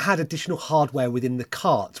additional hardware within the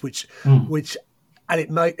cart, which and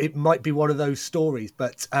it might be one of those stories,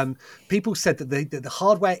 but people said that the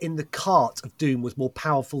hardware in the cart of Doom was more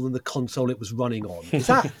powerful than the console it was running on. Is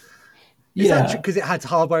that because it had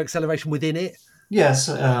hardware acceleration within it? Yes.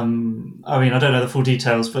 I mean, I don't know the full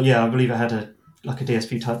details, but I believe it had a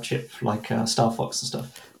DSP type chip like Star Fox and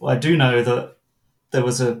stuff. Well, I do know that it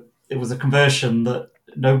was a conversion that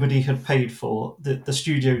nobody had paid for. The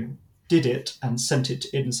studio did it and sent it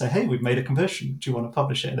in and said, hey, we've made a conversion. Do you want to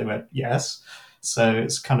publish it? And they went, yes. So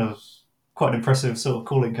it's kind of quite an impressive sort of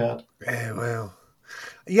calling card. Yeah, well.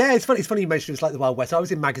 Yeah, it's funny. It's funny you mentioned it's like the Wild West. I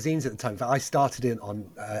was in magazines at the time. In fact, I started in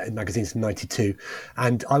magazines in '92,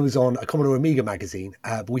 and I was on a Commodore Amiga magazine.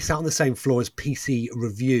 But we sat on the same floor as PC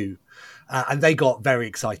Review, and they got very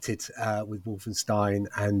excited with Wolfenstein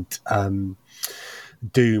and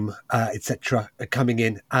Doom, etc. coming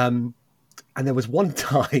in. And there was one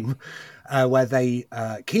time where they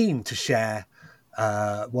keen to share.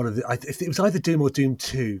 It was either Doom or Doom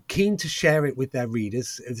 2, keen to share it with their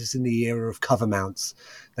readers. It was in the era of cover mounts.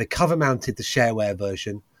 They cover mounted the shareware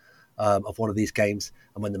version of one of these games,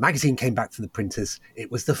 and when the magazine came back from the printers,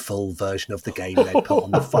 it was the full version of the game they put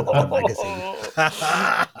on the front of the magazine.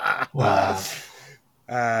 Wow.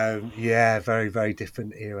 Yeah, very, very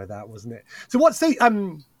different era that, wasn't it? So what's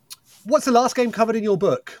the last game covered in your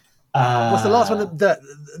book? What's the last one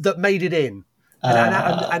that made it in?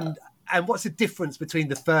 And what's the difference between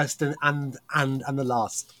the first and the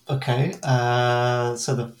last? Okay,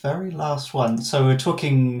 so the very last one. So we're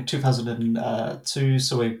talking 2002.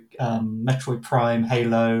 So we Metroid Prime,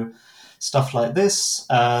 Halo, stuff like this.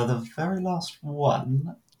 The very last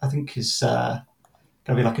one, I think, is going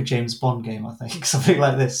to be like a James Bond game. I think something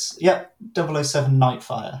like this. Yep, 007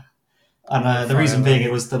 Nightfire. And the reason being,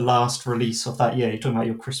 it was the last release of that year. You're talking about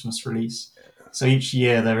your Christmas release. So each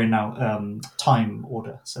year they're in now time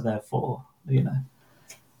order. So therefore,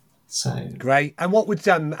 So great. And what would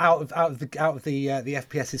out of the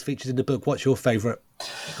FPS's featured in the book, what's your favourite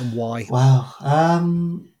and why? Wow.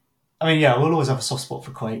 I mean, yeah, we'll always have a soft spot for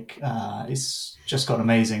Quake. It's just got an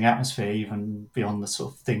amazing atmosphere, even beyond the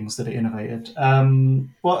sort of things that it innovated.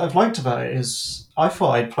 What I've liked about it is I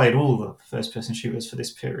thought I'd played all the first-person shooters for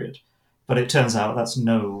this period, but it turns out that's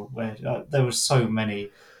nowhere. There were so many.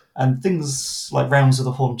 And things like Realms of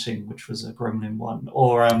the Haunting, which was a Gremlin one.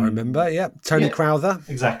 Or I remember, yeah. Tony Crowther.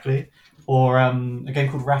 Exactly. Or a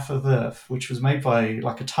game called Wrath of Earth, which was made by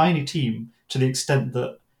like a tiny team to the extent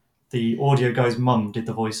that the audio guy's mum did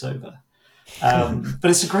the voiceover.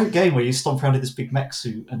 But it's a great game where you stomp around in this big mech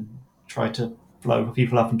suit and try to blow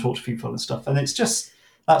people up and talk to people and stuff. And it's just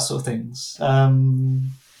that sort of things.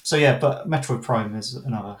 So yeah, but Metroid Prime is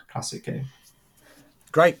another classic game.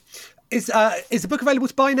 Great. Is the book available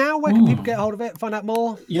to buy now? Where can people get hold of it, find out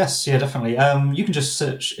more? Yes, yeah, definitely. You can just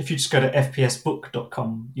search, if you just go to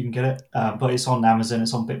fpsbook.com, you can get it. But it's on Amazon,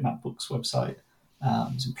 it's on Bitmap Books website.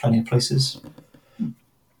 It's in plenty of places.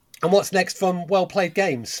 And what's next from Well Played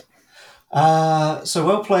Games? So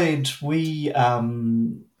Well Played, we work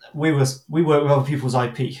with other people's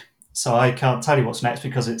IP. So I can't tell you what's next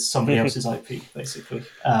because it's somebody else's IP, basically.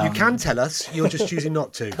 You can tell us, you're just choosing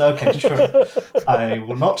not to. Okay, sure. I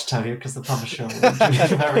will not tell you because the publisher will be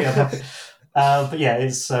very unhappy. But yeah,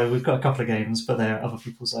 we've got a couple of games, but they're other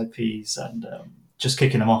people's IPs and just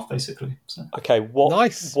kicking them off, basically. So. Okay,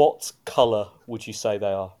 what colour would you say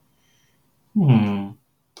they are?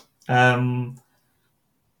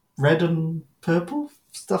 Red and purple,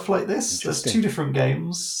 stuff like this. There's 2 different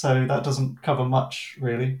games, so that doesn't cover much,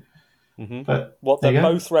 really. Mm-hmm. But they're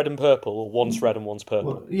both red and purple, or one's red and one's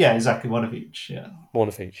purple? Well, yeah, exactly, one of each, yeah. One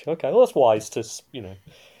of each. Okay, well, that's wise to,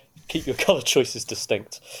 keep your colour choices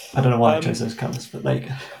distinct. I don't know why I chose those colours, but there you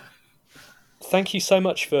go. Thank you so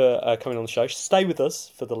much for coming on the show. Stay with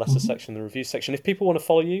us for the letter section, the review section. If people want to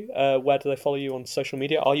follow you, where do they follow you on social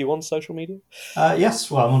media? Are you on social media?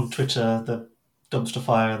 Yes, well, I'm on Twitter, the dumpster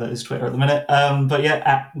fire that is Twitter at the minute. But yeah,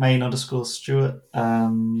 at main_Stuart.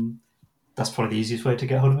 That's probably the easiest way to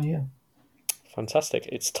get hold of me, yeah. Fantastic.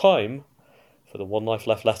 It's time for the One Life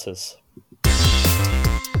Left letters.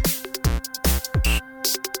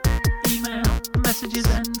 Email, messages,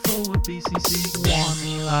 and forward BCC.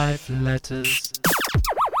 One Life letters.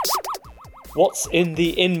 What's in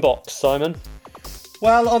the inbox, Simon?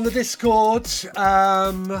 Well, on the Discord,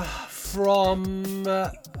 from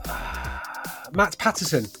Matt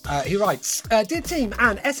Patterson, he writes, Dear team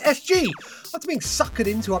and SSG, after being suckered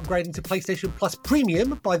into upgrading to PlayStation Plus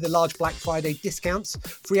Premium by the large Black Friday discounts,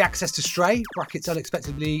 free access to Stray, brackets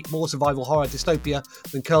unexpectedly more survival horror dystopia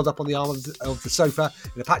than curled up on the arm of the sofa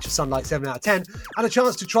in a patch of sunlight 7 out of 10, and a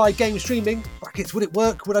chance to try game streaming, brackets would it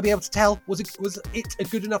work, would I be able to tell, was it a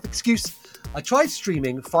good enough excuse? I tried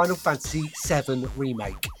streaming Final Fantasy VII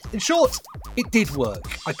Remake. In short, it did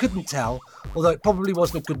work. I couldn't tell, although it probably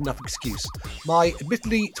wasn't a good enough excuse. My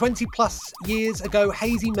admittedly 20 plus years ago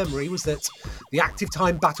hazy memory was that the active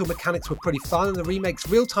time battle mechanics were pretty fun and the remake's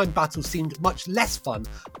real-time battles seemed much less fun.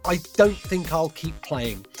 I don't think I'll keep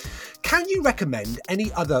playing. Can you recommend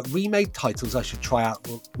any other remade titles I should try out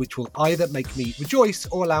which will either make me rejoice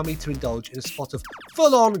or allow me to indulge in a spot of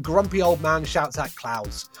full-on grumpy old man shouts at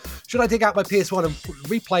clouds? Should I dig out my PS1 and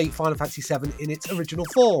replay Final Fantasy VII in its original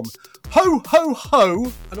form? Ho, ho,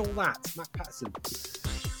 ho, and all that. Matt Patterson.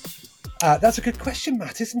 That's a good question,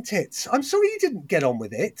 Matt, isn't it? I'm sorry you didn't get on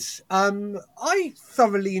with it. I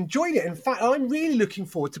thoroughly enjoyed it. In fact, I'm really looking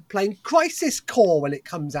forward to playing Crisis Core when it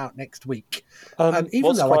comes out next week.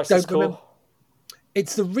 Even though I don't remember.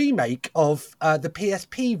 It's the remake of the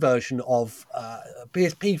PSP version of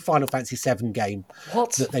PSP Final Fantasy VII game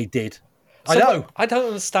that they did. So I know. I don't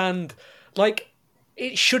understand. Like,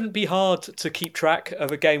 it shouldn't be hard to keep track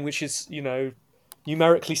of a game which is,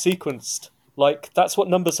 numerically sequenced. Like, that's what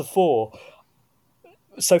numbers are for.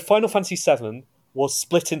 So Final Fantasy VII was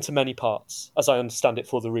split into many parts, as I understand it,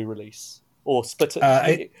 for the re-release. Or split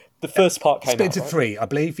it... the first part came out, split into 3, I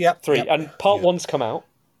believe, yep. 3, yep. And part 1's come out.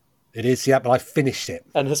 It is, yeah, but I finished it.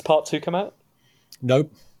 And has part 2 come out?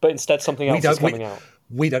 Nope. But instead something else is coming out.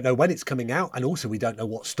 We don't know when it's coming out, and also we don't know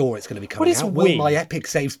what store it's going to be coming out. Will my Epic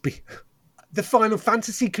saves be... The Final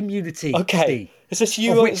Fantasy community. Okay. Steve, is this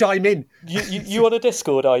you? Of which I'm in. You on a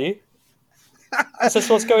Discord, are you? Is this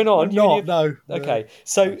what's going on? No. Okay,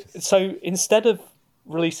 so instead of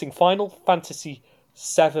releasing Final Fantasy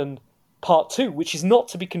VII Part 2, which is not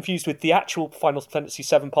to be confused with the actual Final Fantasy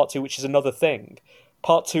VII Part 2, which is another thing,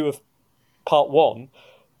 Part 2 of Part 1,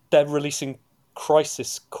 they're releasing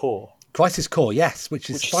Crisis Core. Crisis Core, yes, which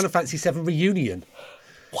is Final Fantasy VII Reunion.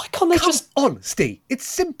 Why can't they Come on, Steve, it's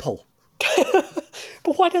simple.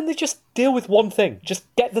 But why don't they just deal with one thing? Just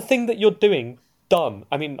get the thing that you're doing done.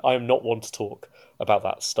 I mean, I am not one to talk about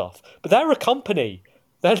that stuff, but they're a company.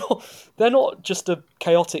 They're not just a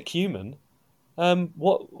chaotic human.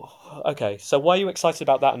 What? Okay, so why are you excited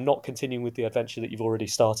about that and not continuing with the adventure that you've already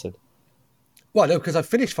started? Well, no, because I've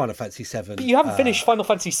finished Final Fantasy VII. But you haven't finished Final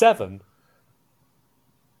Fantasy VII.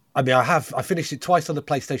 I mean, I have. I finished it twice on the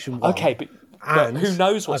PlayStation 1. Okay, but who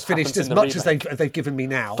knows what's I've finished as in the much remake. as they've given me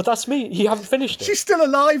now. But that's me. You haven't finished it. She's still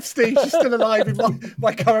alive, Steve. She's still alive in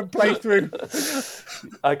my current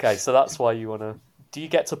playthrough. Okay, so that's why you want to... Do you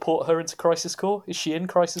get to port her into Crisis Core? Is she in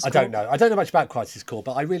Crisis Core? I don't know. I don't know much about Crisis Core,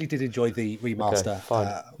 but I really did enjoy the remaster,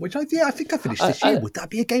 which I think I finished this year. Would that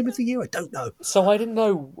be a Game of the Year? I don't know. So I didn't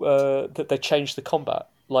know that they changed the combat.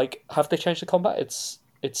 Like, have they changed the combat? It's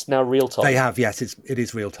now real time. They have, yes. It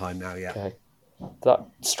is real time now. Yeah. Okay. That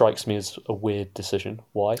strikes me as a weird decision.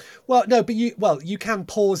 Why? Well, no, but you can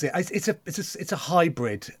pause it. It's a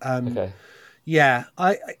hybrid. Okay. Yeah,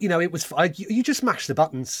 you just mash the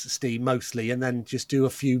buttons, Steve, mostly, and then just do a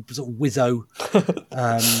few sort of whizzo,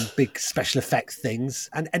 big special effects things,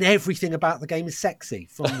 and everything about the game is sexy,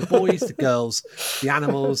 from the boys, the girls, the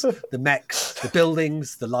animals, the mechs, the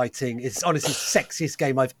buildings, the lighting. It's honestly the sexiest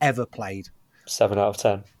game I've ever played. 7 out of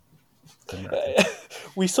 10.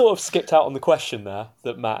 We sort of skipped out on the question there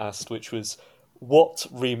that Matt asked, which was, what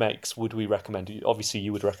remakes would we recommend? Obviously,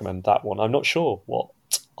 you would recommend that one. I'm not sure what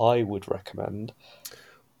I would recommend.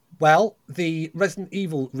 Well, the Resident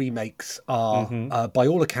Evil remakes are, by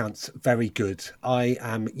all accounts, very good. I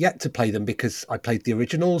am yet to play them because I played the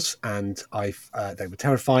originals and they were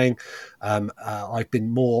terrifying. I've been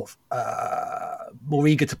more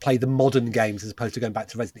eager to play the modern games as opposed to going back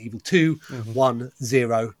to Resident Evil 2, 1,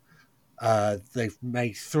 0. They've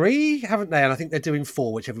made 3, haven't they? And I think they're doing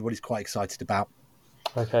 4, which everybody's quite excited about.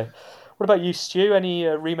 Okay. What about you, Stu? Any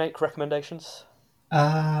remake recommendations?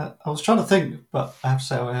 I was trying to think, but I have to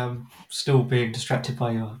say I am still being distracted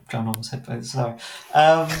by your John Holmes headphones. Sorry.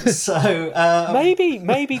 Maybe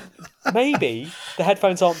the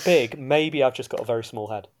headphones aren't big. Maybe I've just got a very small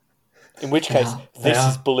head. In which case, this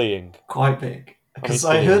is bullying. Quite big. Because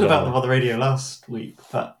I heard about them on the radio last week,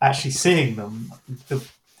 but actually seeing them, the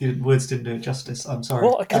words didn't do it justice. I'm sorry.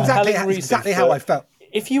 Well, exactly how I felt.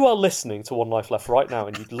 If you are listening to One Life Left right now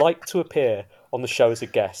and you'd like to appear on the show as a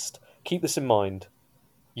guest, keep this in mind.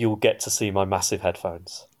 You'll get to see my massive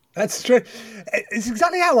headphones. That's true. It's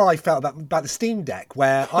exactly how I felt about the Steam Deck,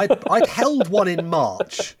 where I'd held one in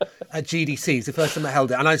March at GDC. It's the first time I held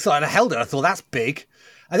it. And I held it. I thought, that's big.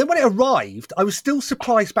 And then when it arrived, I was still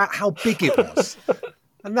surprised about how big it was.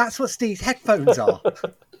 And that's what Steve's headphones are.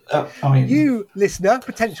 You, listener,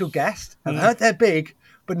 potential guest, have heard they're big,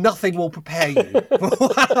 but nothing will prepare you.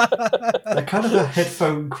 They're kind of a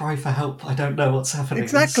headphone cry for help. I don't know what's happening.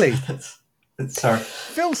 Exactly. Sorry.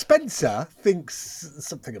 Phil Spencer thinks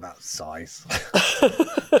something about size. You're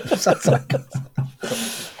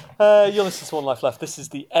listening to One Life Left. This is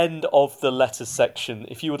the end of the letters section.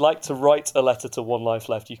 If you would like to write a letter to One Life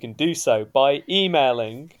Left, you can do so by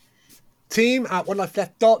emailing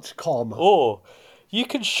team@onelifeleft.com. Or you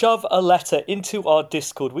can shove a letter into our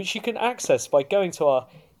Discord, which you can access by going to our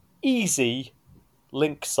easy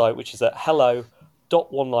link site, which is at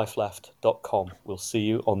hello.onelifeleft.com. We'll see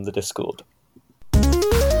you on the Discord.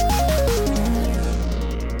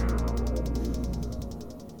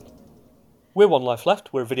 We're One Life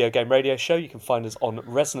Left. We're a video game radio show. You can find us on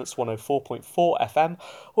Resonance 104.4 FM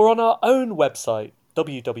or on our own website,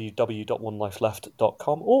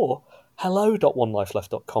 www.onelifeleft.com or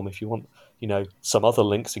hello.onelifeleft.com if you want, some other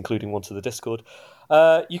links, including one to the Discord.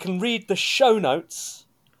 You can read the show notes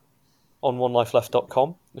on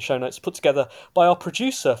onelifeleft.com. The show notes put together by our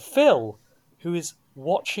producer, Phil, who is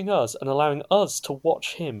watching us and allowing us to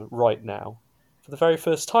watch him right now for the very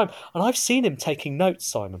first time. And I've seen him taking notes,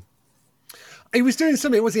 Simon. He was doing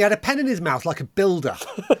something, he had a pen in his mouth like a builder.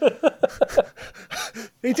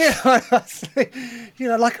 He did, like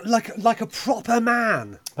a proper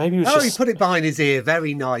man. Maybe he was he put it behind his ear,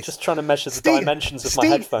 very nice. Just trying to measure the dimensions of my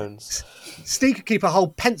headphones. Steve could keep a whole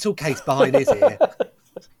pencil case behind his ear.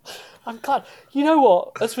 I'm glad. You know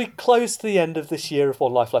what? As we close to the end of this year of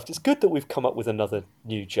One Life Left, it's good that we've come up with another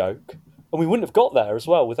new joke. And we wouldn't have got there as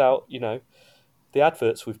well without, the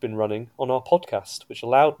adverts we've been running on our podcast, which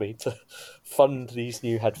allowed me to fund these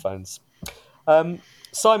new headphones.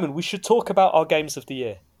 Simon, we should talk about our games of the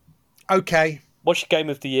year. Okay. What's your game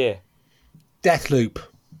of the year? Deathloop.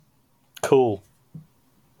 Cool.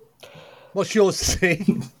 What's yours,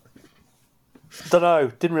 Steve? Don't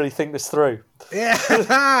know. Didn't really think this through. Yeah.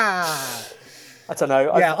 I don't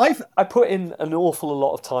know. Yeah, I put in an awful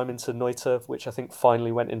lot of time into Noita, which I think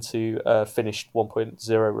finally went into finished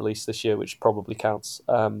 1.0 release this year, which probably counts.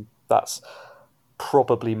 That's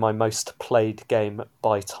probably my most played game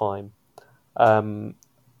by time.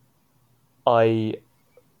 I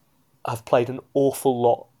have played an awful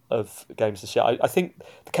lot of games this year. I think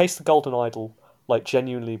the case of the Golden Idol, like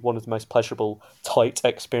genuinely one of the most pleasurable, tight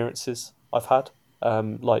experiences I've had.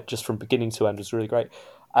 Like just from beginning to end was really great.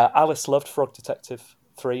 Alice loved Frog Detective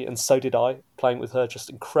 3, and so did I. Playing with her, just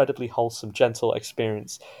incredibly wholesome, gentle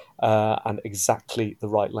experience, and exactly the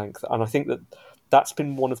right length. And I think that's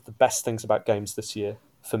been one of the best things about games this year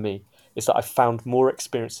for me, is that I've found more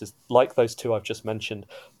experiences like those two I've just mentioned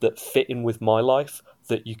that fit in with my life,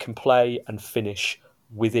 that you can play and finish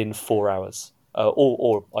within 4 hours,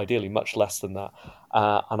 or ideally much less than that.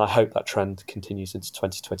 And I hope that trend continues into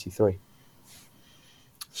 2023.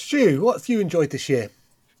 Stu, what have you enjoyed this year?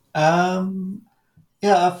 It's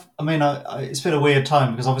been a weird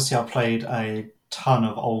time because obviously I played a ton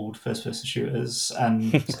of old first-person shooters,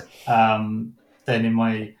 and then in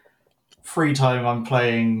my free time I'm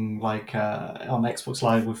playing like on Xbox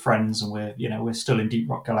Live with friends, and we're still in Deep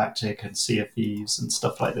Rock Galactic and Sea of Thieves and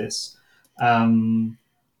stuff like this. And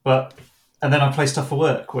then I play stuff for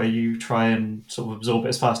work where you try and sort of absorb it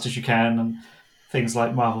as fast as you can, and things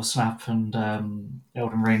like Marvel Snap and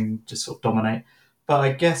Elden Ring just sort of dominate. But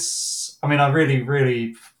I guess, I really,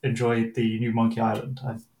 really enjoyed the new Monkey Island.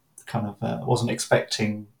 I kind of wasn't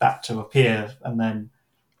expecting that to appear, and then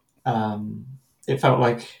it felt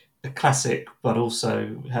like a classic, but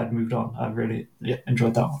also had moved on. I really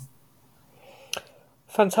enjoyed that one.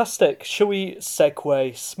 Fantastic. Shall we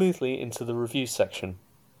segue smoothly into the review section?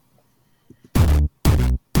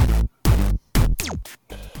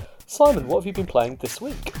 Simon, what have you been playing this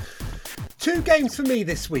week? 2 games for me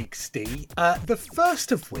this week, Steve. The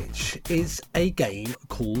first of which is a game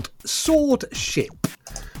called Swordship.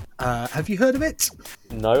 Have you heard of it?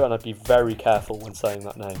 No, and I'd be very careful when saying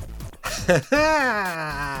that name.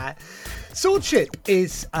 Swordship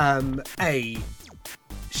is a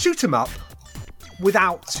shoot-'em-up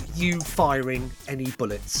without you firing any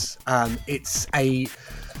bullets. It's a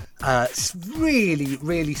really,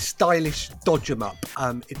 really stylish dodge-'em-up.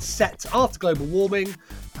 It's set after global warming.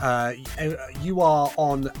 You are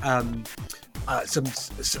on some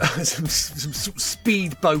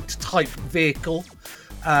speedboat type vehicle,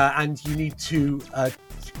 and you need to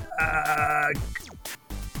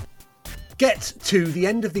get to the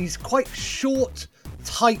end of these quite short,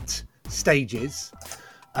 tight stages,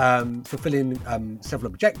 fulfilling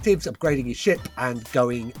several objectives, upgrading your ship, and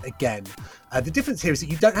going again. The difference here is that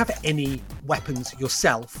you don't have any weapons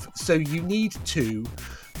yourself, so you need to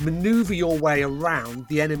maneuver your way around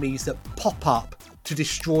the enemies that pop up to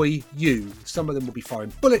destroy you. Some of them will be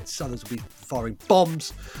firing bullets, others will be firing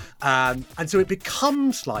bombs, and so it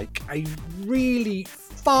becomes like a really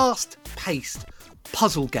fast-paced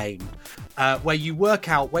puzzle game where you work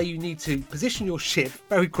out where you need to position your ship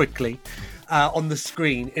very quickly on the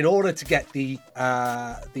screen in order to get the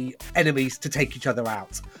enemies to take each other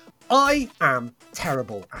out. I am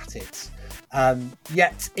terrible at it,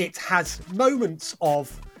 yet it has moments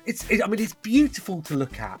of it's beautiful to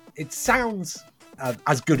look at. It sounds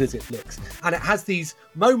as good as it looks, and it has these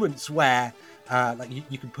moments where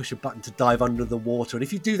you can push a button to dive under the water, and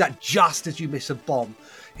if you do that just as you miss a bomb,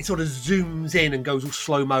 it sort of zooms in and goes all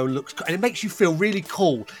slow-mo and and it makes you feel really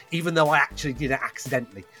cool, even though I actually did it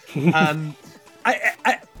accidentally.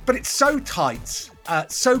 But it's so tight,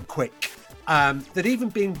 so quick, that even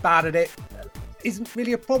being bad at it isn't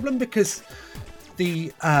really a problem, because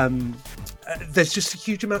there's just a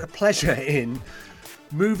huge amount of pleasure in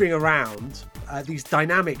moving around these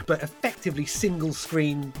dynamic but effectively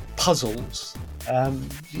single-screen puzzles,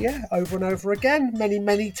 over and over again,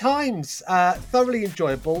 many times. Thoroughly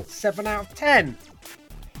enjoyable, 7 out of 10.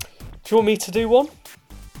 Do you want me to do one?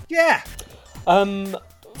 Yeah.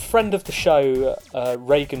 Friend of the show,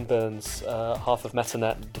 Reagan Burns, half of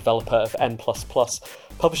MetaNet, developer of N++,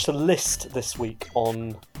 published a list this week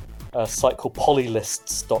on a site called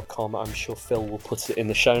polylists.com. I'm sure Phil will put it in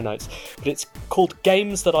the show notes. But it's called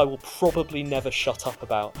Games That I Will Probably Never Shut Up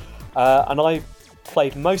About. And I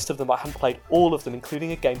played most of them, but I haven't played all of them,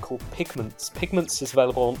 including a game called Pigments. Pigments is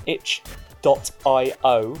available on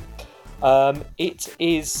itch.io. It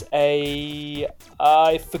is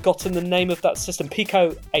I've forgotten the name of that system,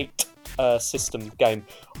 Pico 8 system game.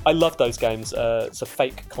 I love those games. It's a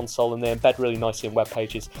fake console and they embed really nicely in web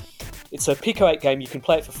pages. It's a Pico 8 game. You can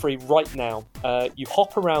play it for free right now. You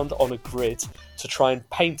hop around on a grid to try and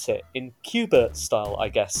paint it in Qbert style, I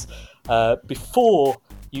guess, before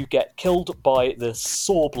you get killed by the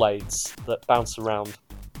saw blades that bounce around.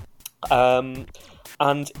 And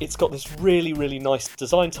it's got this really, really nice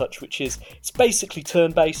design touch, which is it's basically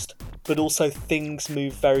turn-based, but also things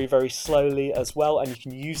move very, very slowly as well, and you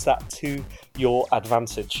can use that to your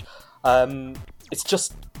advantage. It's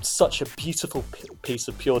just such a beautiful piece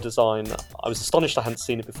of pure design. I was astonished I hadn't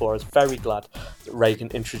seen it before. I was very glad that Reagan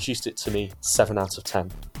introduced it to me. 7 out of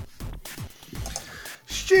 10.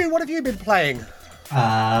 Stu, what have you been playing?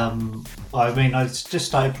 I just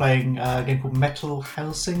started playing a game called Metal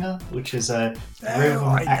Hellsinger, which is a rhythm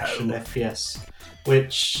action FPS,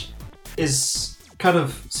 which is kind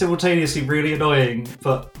of simultaneously really annoying,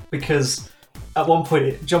 but because at one point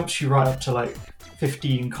it jumps you right up to like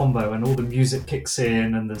 15 combo and all the music kicks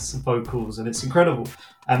in and there's some vocals and it's incredible.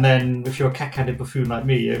 And then if you're a cack-handed buffoon like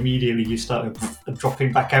me, immediately you start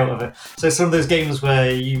dropping back out of it. So it's one of those games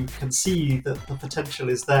where you can see that the potential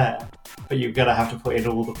is there, but you're going to have to put in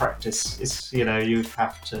all the practice. It's, you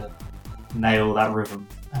have to nail that rhythm.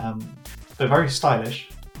 But very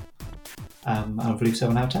stylish. I believe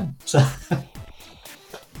 7 out of 10. So.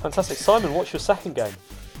 Fantastic. Simon, what's your second game?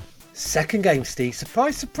 Second game, Steve.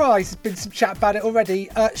 Surprise, surprise. There's been some chat about it already.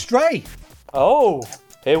 Stray. Oh,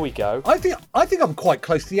 here we go. I think I'm quite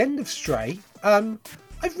close to the end of Stray. I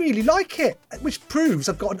really like it, which proves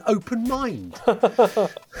I've got an open mind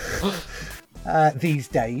these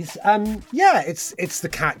days. It's the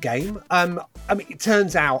cat game. It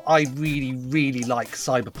turns out I really, really like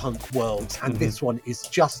cyberpunk worlds, and this one is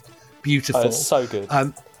just beautiful. It's so good.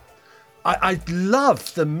 I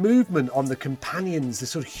love the movement on the companions, the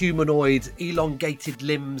sort of humanoid, elongated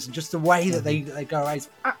limbs, and just the way that they go around. It's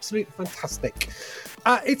absolutely fantastic.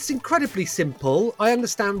 It's incredibly simple. I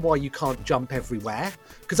understand why you can't jump everywhere,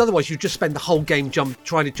 because otherwise you just spend the whole game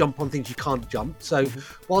trying to jump on things you can't jump. So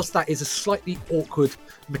whilst that is a slightly awkward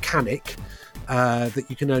mechanic, that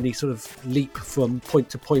you can only sort of leap from point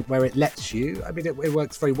to point where it lets you. I mean, it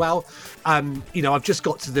works very well. I've just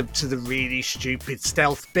got to the really stupid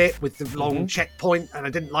stealth bit with the long checkpoint, and I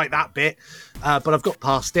didn't like that bit, but I've got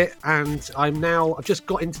past it, and I've just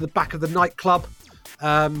got into the back of the nightclub.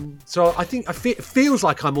 So I think it feels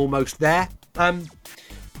like I'm almost there.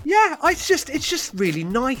 It's just really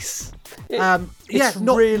nice. It's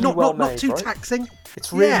really well made, not too right? taxing.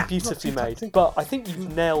 It's really beautifully made, but I think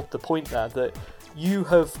you've nailed the point there that you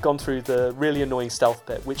have gone through the really annoying stealth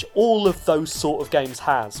bit, which all of those sort of games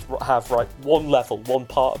have right, one level, one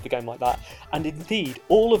part of the game like that, and indeed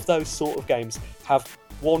all of those sort of games have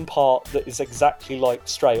one part that is exactly like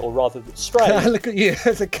Stray, or rather that Stray... Look at you,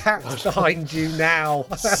 there's a cat behind you now.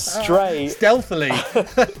 Stray... Stealthily.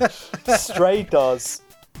 Stray does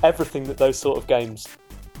everything that those sort of games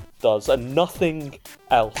does, and nothing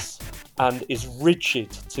else, and is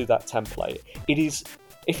rigid to that template. It is...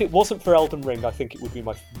 If it wasn't for Elden Ring, I think it would be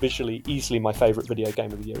easily my favourite video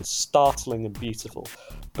game of the year. It's startling and beautiful,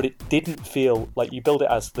 but it didn't feel like you build it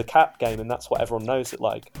as the cat game, and that's what everyone knows it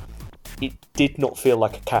like. It did not feel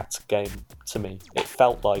like a cat game to me. It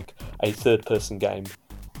felt like a third-person game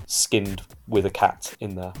skinned with a cat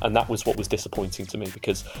in there, and that was what was disappointing to me,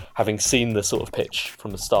 because having seen the sort of pitch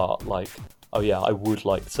from the start, like, oh yeah, I would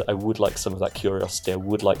like some of that curiosity, I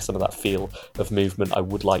would like some of that feel of movement, I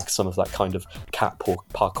would like some of that kind of cat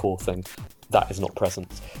parkour thing. That is not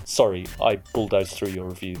present. Sorry, I bulldozed through your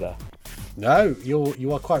review there. No,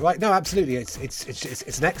 you are quite right. No, absolutely.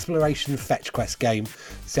 It's an exploration fetch quest game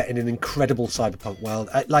set in an incredible cyberpunk world.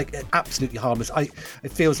 Absolutely harmless.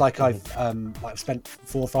 It feels like I've spent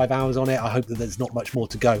 4 or 5 hours on it. I hope that there's not much more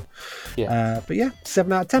to go. Yeah. But yeah,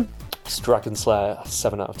 7 out of 10. It's Dragon Slayer,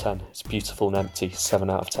 7 out of 10. It's beautiful and empty, 7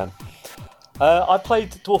 out of 10. I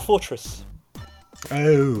played Dwarf Fortress.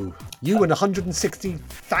 Oh, you and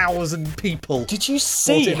 160,000 people. Did you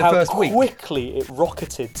see how quickly it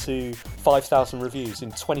rocketed to 5,000 reviews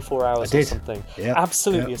in 24 hours or something? Yep.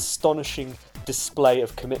 Absolutely astonishing display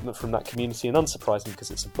of commitment from that community, and unsurprising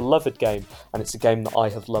because it's a beloved game and it's a game that I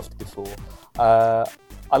have loved before.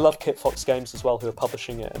 I love Kit Fox Games as well, who are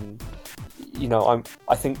publishing it, and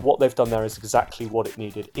I think what they've done there is exactly what it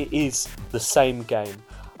needed. It is the same game.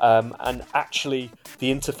 And actually,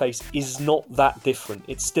 the interface is not that different.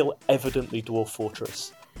 It's still evidently Dwarf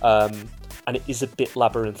Fortress. And it is a bit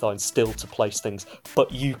labyrinthine still to place things,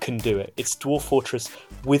 but you can do it. It's Dwarf Fortress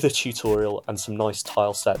with a tutorial and some nice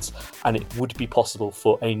tile sets, and it would be possible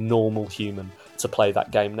for a normal human to play that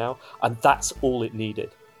game now. And that's all it needed,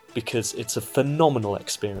 because it's a phenomenal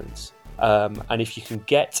experience. And if you can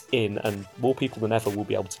get in, and more people than ever will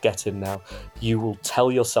be able to get in now, you will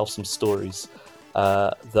tell yourself some stories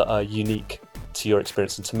that are unique to your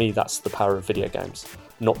experience. And to me, that's the power of video games.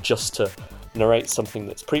 Not just to narrate something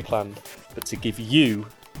that's pre-planned, but to give you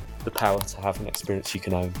the power to have an experience you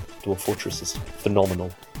can own. Dwarf Fortress is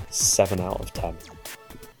phenomenal. 7 out of 10.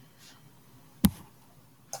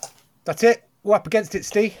 That's it. We're up against it,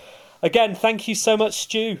 Steve. Again, thank you so much,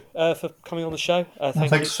 Stu, for coming on the show.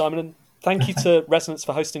 Thank you, Simon. And thank you to Resonance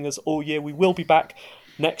for hosting us all year. We will be back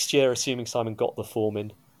next year, assuming Simon got the form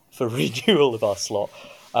in for renewal of our slot.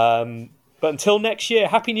 But until next year,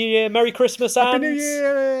 Happy New Year, Merry Christmas, and Happy New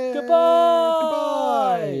Year!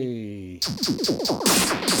 Goodbye!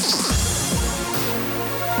 Goodbye!